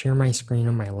do? I'm gonna share my screen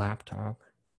on my laptop.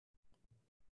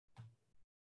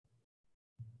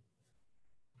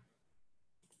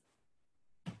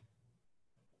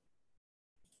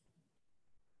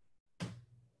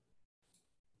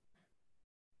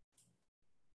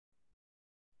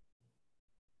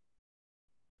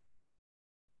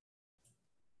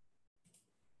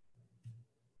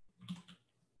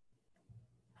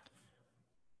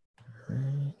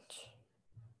 Right.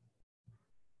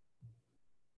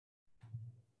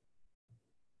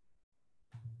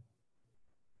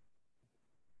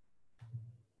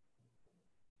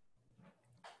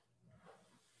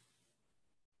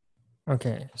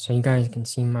 Okay, so you guys can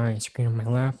see my screen on my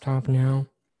laptop now.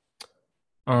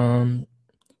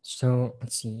 So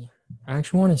let's see. I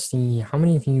actually want to see how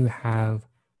many of you have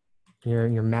your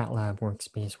MATLAB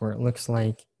workspace where it looks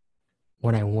like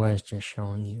what I was just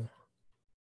showing you.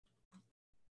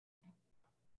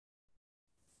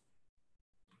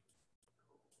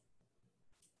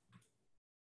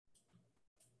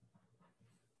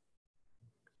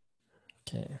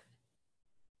 Okay.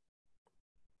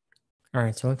 All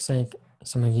right, so it looks like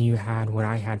some of you had what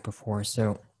I had before.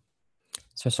 So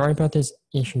sorry about this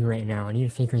issue right now. I need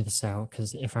to figure this out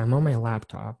because if I'm on my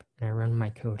laptop and I run my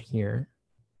code here,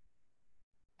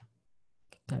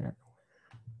 get that out.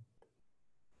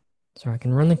 So I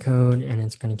can run the code and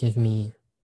it's going to give me,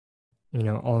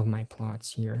 all of my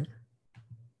plots here.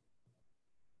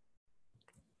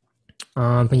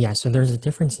 But yeah, so there's a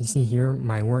difference. You see here,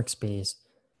 my workspace,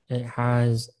 it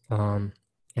has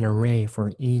an array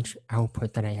for each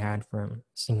output that I had from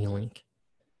Simulink.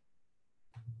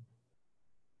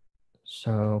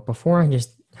 So before I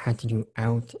just had to do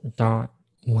out dot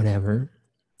whatever,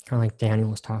 kind of like Daniel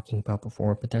was talking about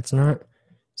before, but that's not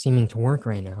seeming to work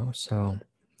right now. So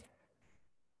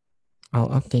I'll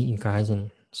update you guys,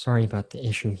 and sorry about the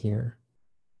issue here.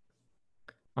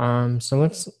 So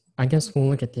I guess we'll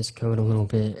look at this code a little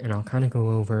bit, and I'll kind of go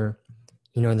over,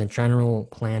 the general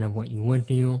plan of what you would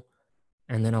do,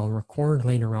 and then I'll record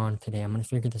later on today. I'm going to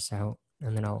figure this out,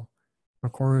 and then I'll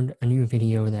record a new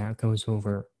video that goes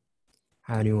over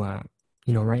how to,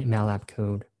 write MATLAB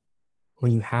code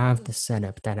when you have the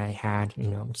setup that I had,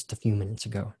 just a few minutes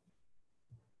ago.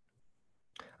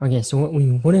 Okay, so what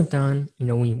we would have done,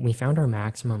 we found our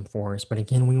maximum force, but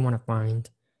again, we want to find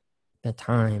the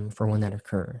time for when that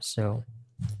occurs. So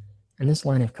in this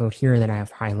line of code here that I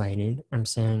have highlighted, I'm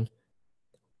saying,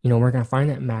 we're going to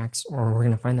find that max, or we're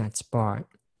going to find that spot.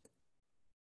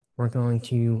 We're going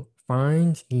to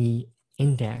find the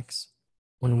index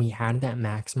when we had that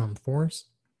maximum force,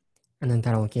 and then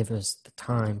that'll give us the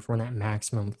time for when that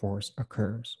maximum force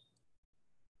occurs.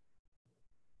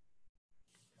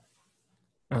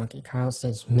 Okay, Kyle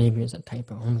says maybe it's a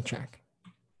typo. Let me check.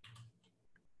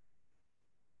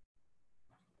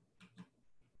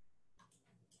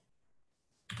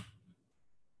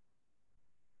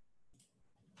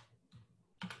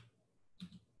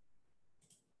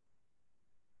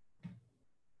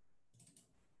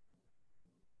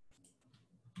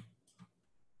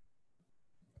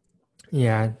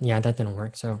 Yeah, that didn't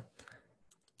work. So,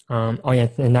 oh yeah,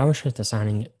 and that was just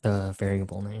assigning the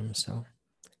variable name. So,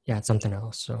 yeah, it's something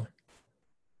else. So,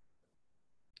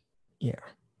 yeah.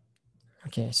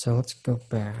 Okay, so let's go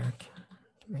back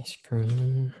to my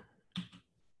screen.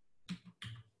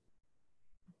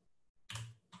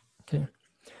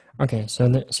 Okay, so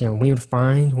we would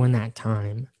find when that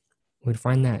time, we would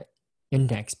find that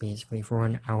index basically for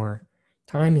when our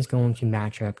time is going to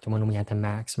match up to when we had the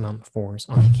maximum force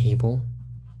on the cable.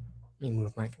 Let me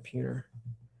move my computer.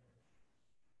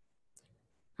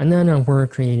 And then we're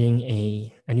creating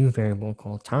a new variable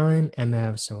called time,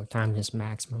 mf, so time is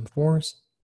maximum force.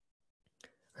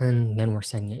 And then we're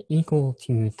setting it equal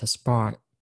to the spot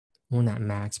when that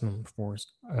maximum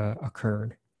force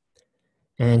occurred.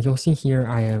 And you'll see here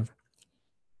I have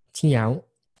tout,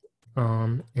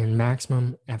 and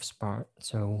maximum f spot.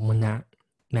 So when that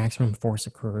maximum force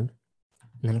occurred,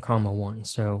 and then comma 1.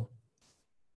 So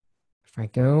if I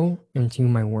go into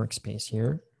my workspace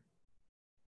here,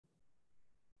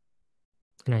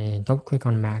 and I double click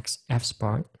on max f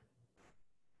spot.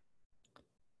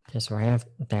 Okay, so I have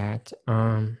that.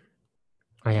 I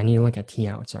need to look at T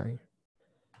out, sorry.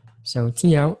 So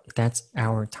T out, that's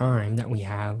our time that we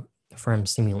have from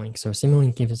Simulink. So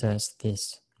Simulink gives us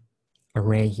this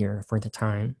array here for the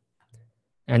time.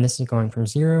 And this is going from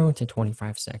 0 to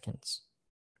 25 seconds.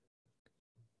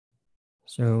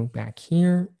 So back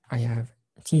here, I have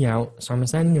T out. So I'm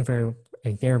assigning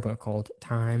a variable called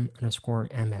time underscore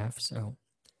MF. So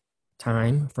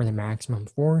time for the maximum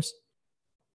force.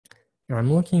 And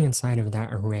I'm looking inside of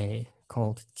that array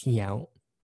called T out.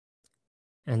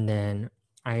 And then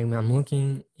I'm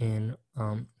looking in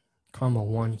comma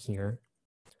 1 here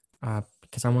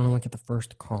because I want to look at the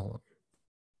first column.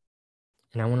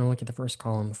 And I want to look at the first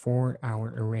column for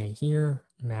our array here,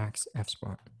 max f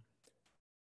spot.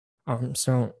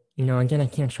 So, again, I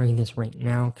can't show you this right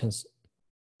now because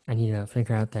I need to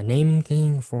figure out the naming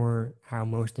thing for how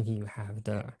most of you have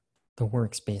the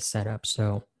workspace set up.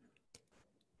 So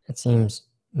it seems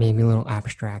maybe a little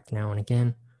abstract now and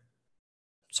again.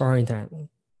 Sorry that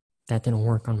didn't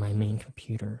work on my main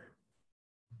computer.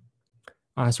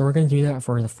 So we're going to do that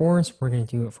for the force. We're going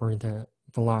to do it for the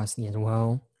velocity as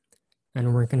well.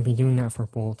 And we're going to be doing that for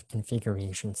both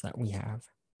configurations that we have.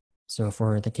 So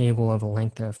for the cable of a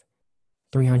length of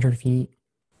 300 feet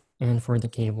and for the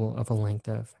cable of a length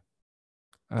of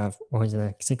what was it,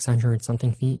 like 600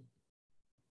 something feet.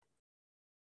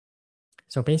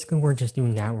 So basically we're just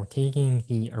doing that. We're taking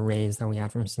the arrays that we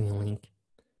have from Simulink,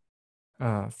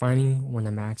 finding when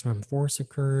the maximum force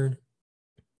occurred,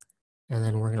 and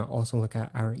then we're going to also look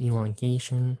at our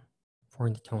elongation for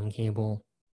the towing cable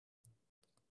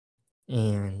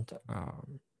and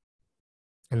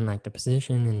like the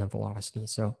position and the velocity.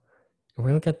 So if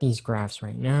we look at these graphs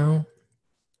right now,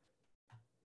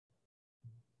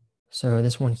 so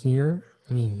this one here,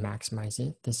 let me maximize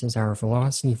it. This is our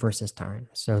velocity versus time.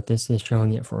 So this is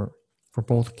showing it for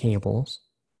both cables.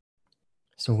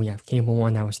 So we have cable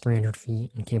 1 that was 300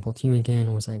 feet and cable 2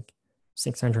 again was like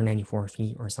 694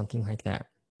 feet or something like that.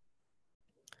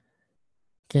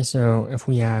 Okay, so if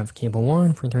we have cable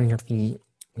 1 for 300 feet,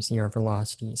 we see our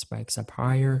velocity spikes up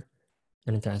higher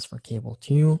than it does for cable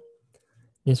 2.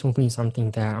 This will be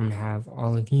something that I'm going to have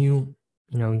all of you,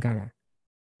 you got to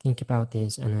think about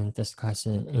this and then discuss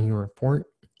it in your report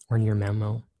or in your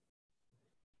memo.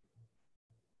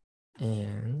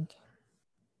 And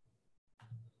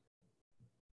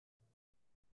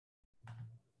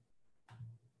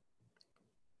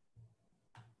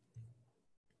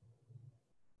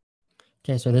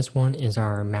okay, so this one is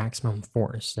our maximum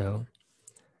force. So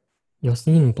you'll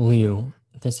see in blue,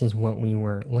 this is what we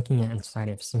were looking at inside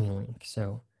of Simulink.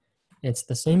 So it's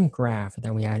the same graph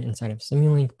that we had inside of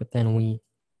Simulink, but then we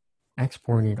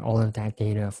exported all of that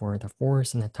data for the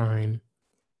force and the time.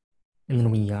 And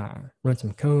then we wrote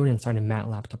some code inside of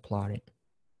MATLAB to plot it.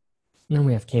 And then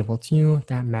we have cable 2,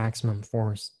 that maximum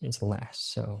force is less.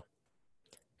 So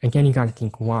again, you got to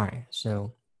think why.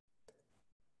 So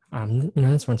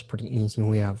this one's pretty easy.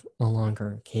 We have a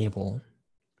longer cable.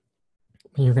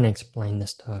 But you're going to explain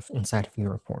this stuff inside of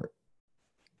your report.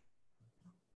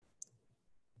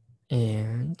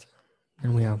 And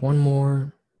then we have one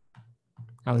more,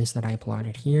 at least that I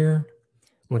plotted here,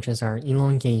 which is our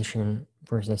elongation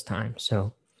versus time.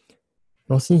 So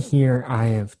you'll see here I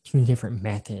have two different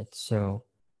methods. So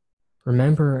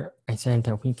remember I said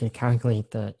that we could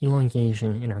calculate the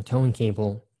elongation in our towing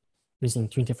cable using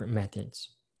two different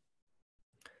methods.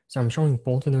 So I'm showing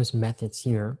both of those methods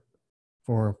here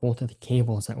for both of the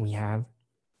cables that we have.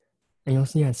 And you'll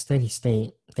see at steady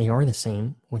state, they are the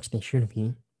same, which they should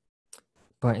be.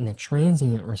 But in the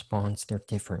transient response, they're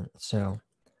different. So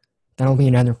that'll be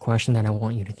another question that I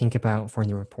want you to think about for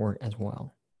the report as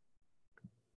well.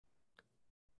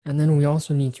 And then we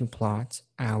also need to plot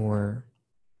our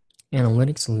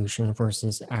analytic solution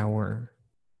versus our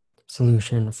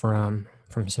solution from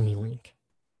Simulink.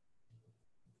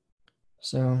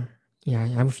 So yeah, I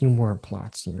have a few more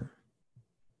plots here.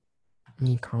 Let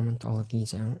me comment all of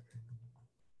these out.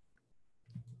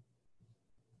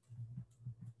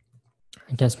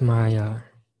 I guess my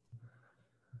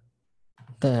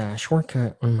the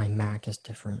shortcut on my Mac is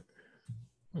different.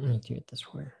 Let me do it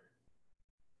this way.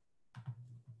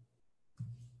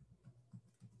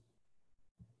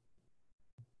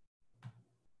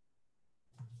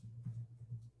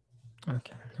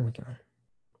 Okay, here we go.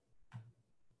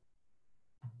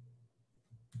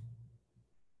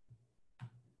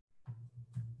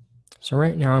 So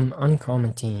right now I'm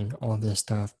uncommenting all of this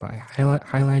stuff by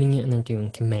highlighting it and then doing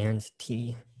Command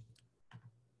T.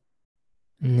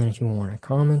 And then if you want to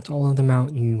comment all of them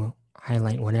out, you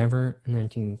highlight whatever and then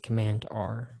do Command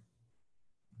R.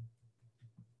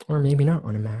 Or maybe not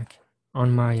on a Mac.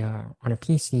 On a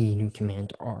PC, you do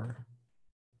Command R.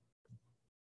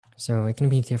 So it can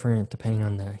be different depending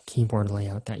on the keyboard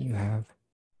layout that you have.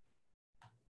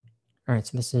 All right,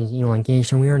 so this is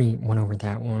elongation. We already went over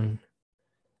that one.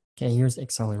 Okay, here's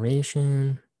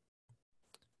acceleration.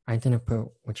 I didn't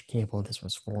put which cable this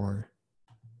was for.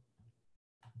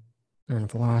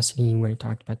 And velocity, we already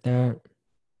talked about that.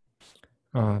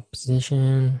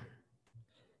 Position.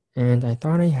 And I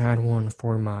thought I had one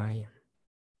for my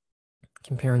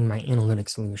comparing my analytic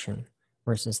solution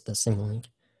versus the Simulink.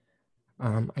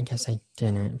 I guess I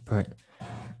didn't, but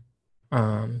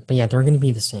yeah, they're going to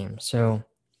be the same. So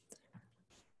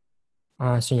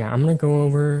yeah, I'm going to go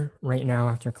over right now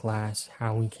after class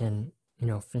how we can,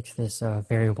 fix this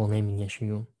variable naming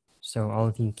issue. So all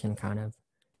of you can kind of,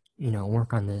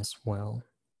 work on this well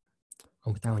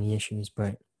without any issues.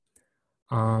 But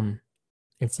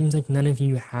it seems like none of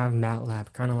you have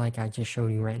MATLAB, kind of like I just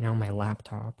showed you right now on my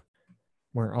laptop,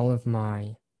 where all of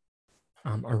my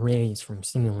arrays from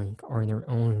Simulink are their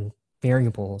own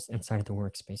variables inside of the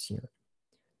workspace here.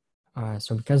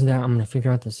 So because of that, I'm going to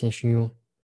figure out this issue.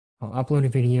 I'll upload a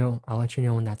video. I'll let you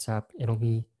know when that's up. It'll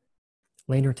be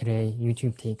later today.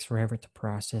 YouTube takes forever to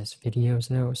process videos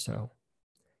though, so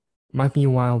it might be a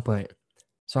while, but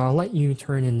so I'll let you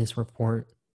turn in this report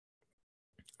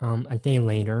a day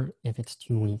later if it's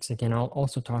 2 weeks. Again, I'll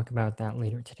also talk about that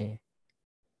later today.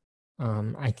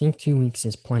 I think 2 weeks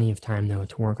is plenty of time though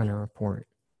to work on a report.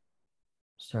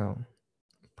 So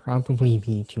probably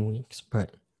be 2 weeks,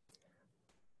 but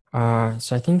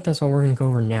so I think that's all we're going to go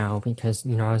over now because,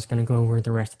 I was going to go over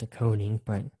the rest of the coding,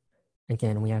 but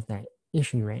again, we have that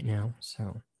issue right now.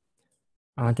 So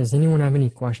does anyone have any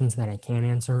questions that I can't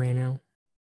answer right now?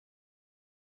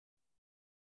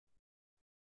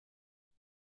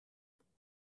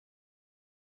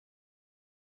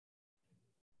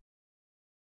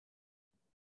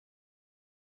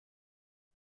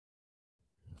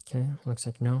 Okay, looks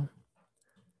like no.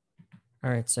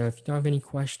 All right, so if you don't have any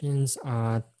questions,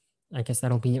 I guess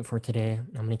that'll be it for today.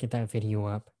 I'm going to get that video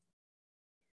up.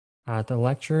 The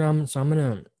lecture, so I'm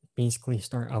going to basically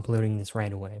start uploading this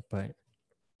right away, but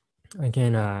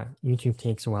again, YouTube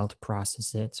takes a while to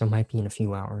process it, so it might be in a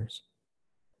few hours.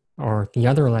 Or the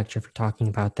other lecture, if you're talking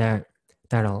about that,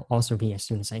 that'll also be as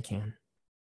soon as I can.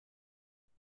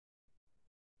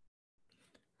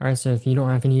 All right, so if you don't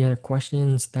have any other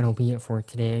questions, that'll be it for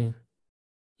today,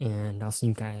 and I'll see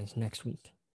you guys next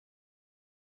week.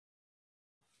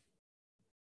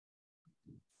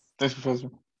 Thanks, Professor.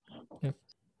 Yep,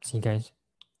 see you guys.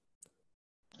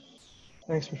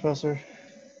 Thanks, Professor.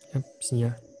 Yep, see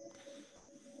ya.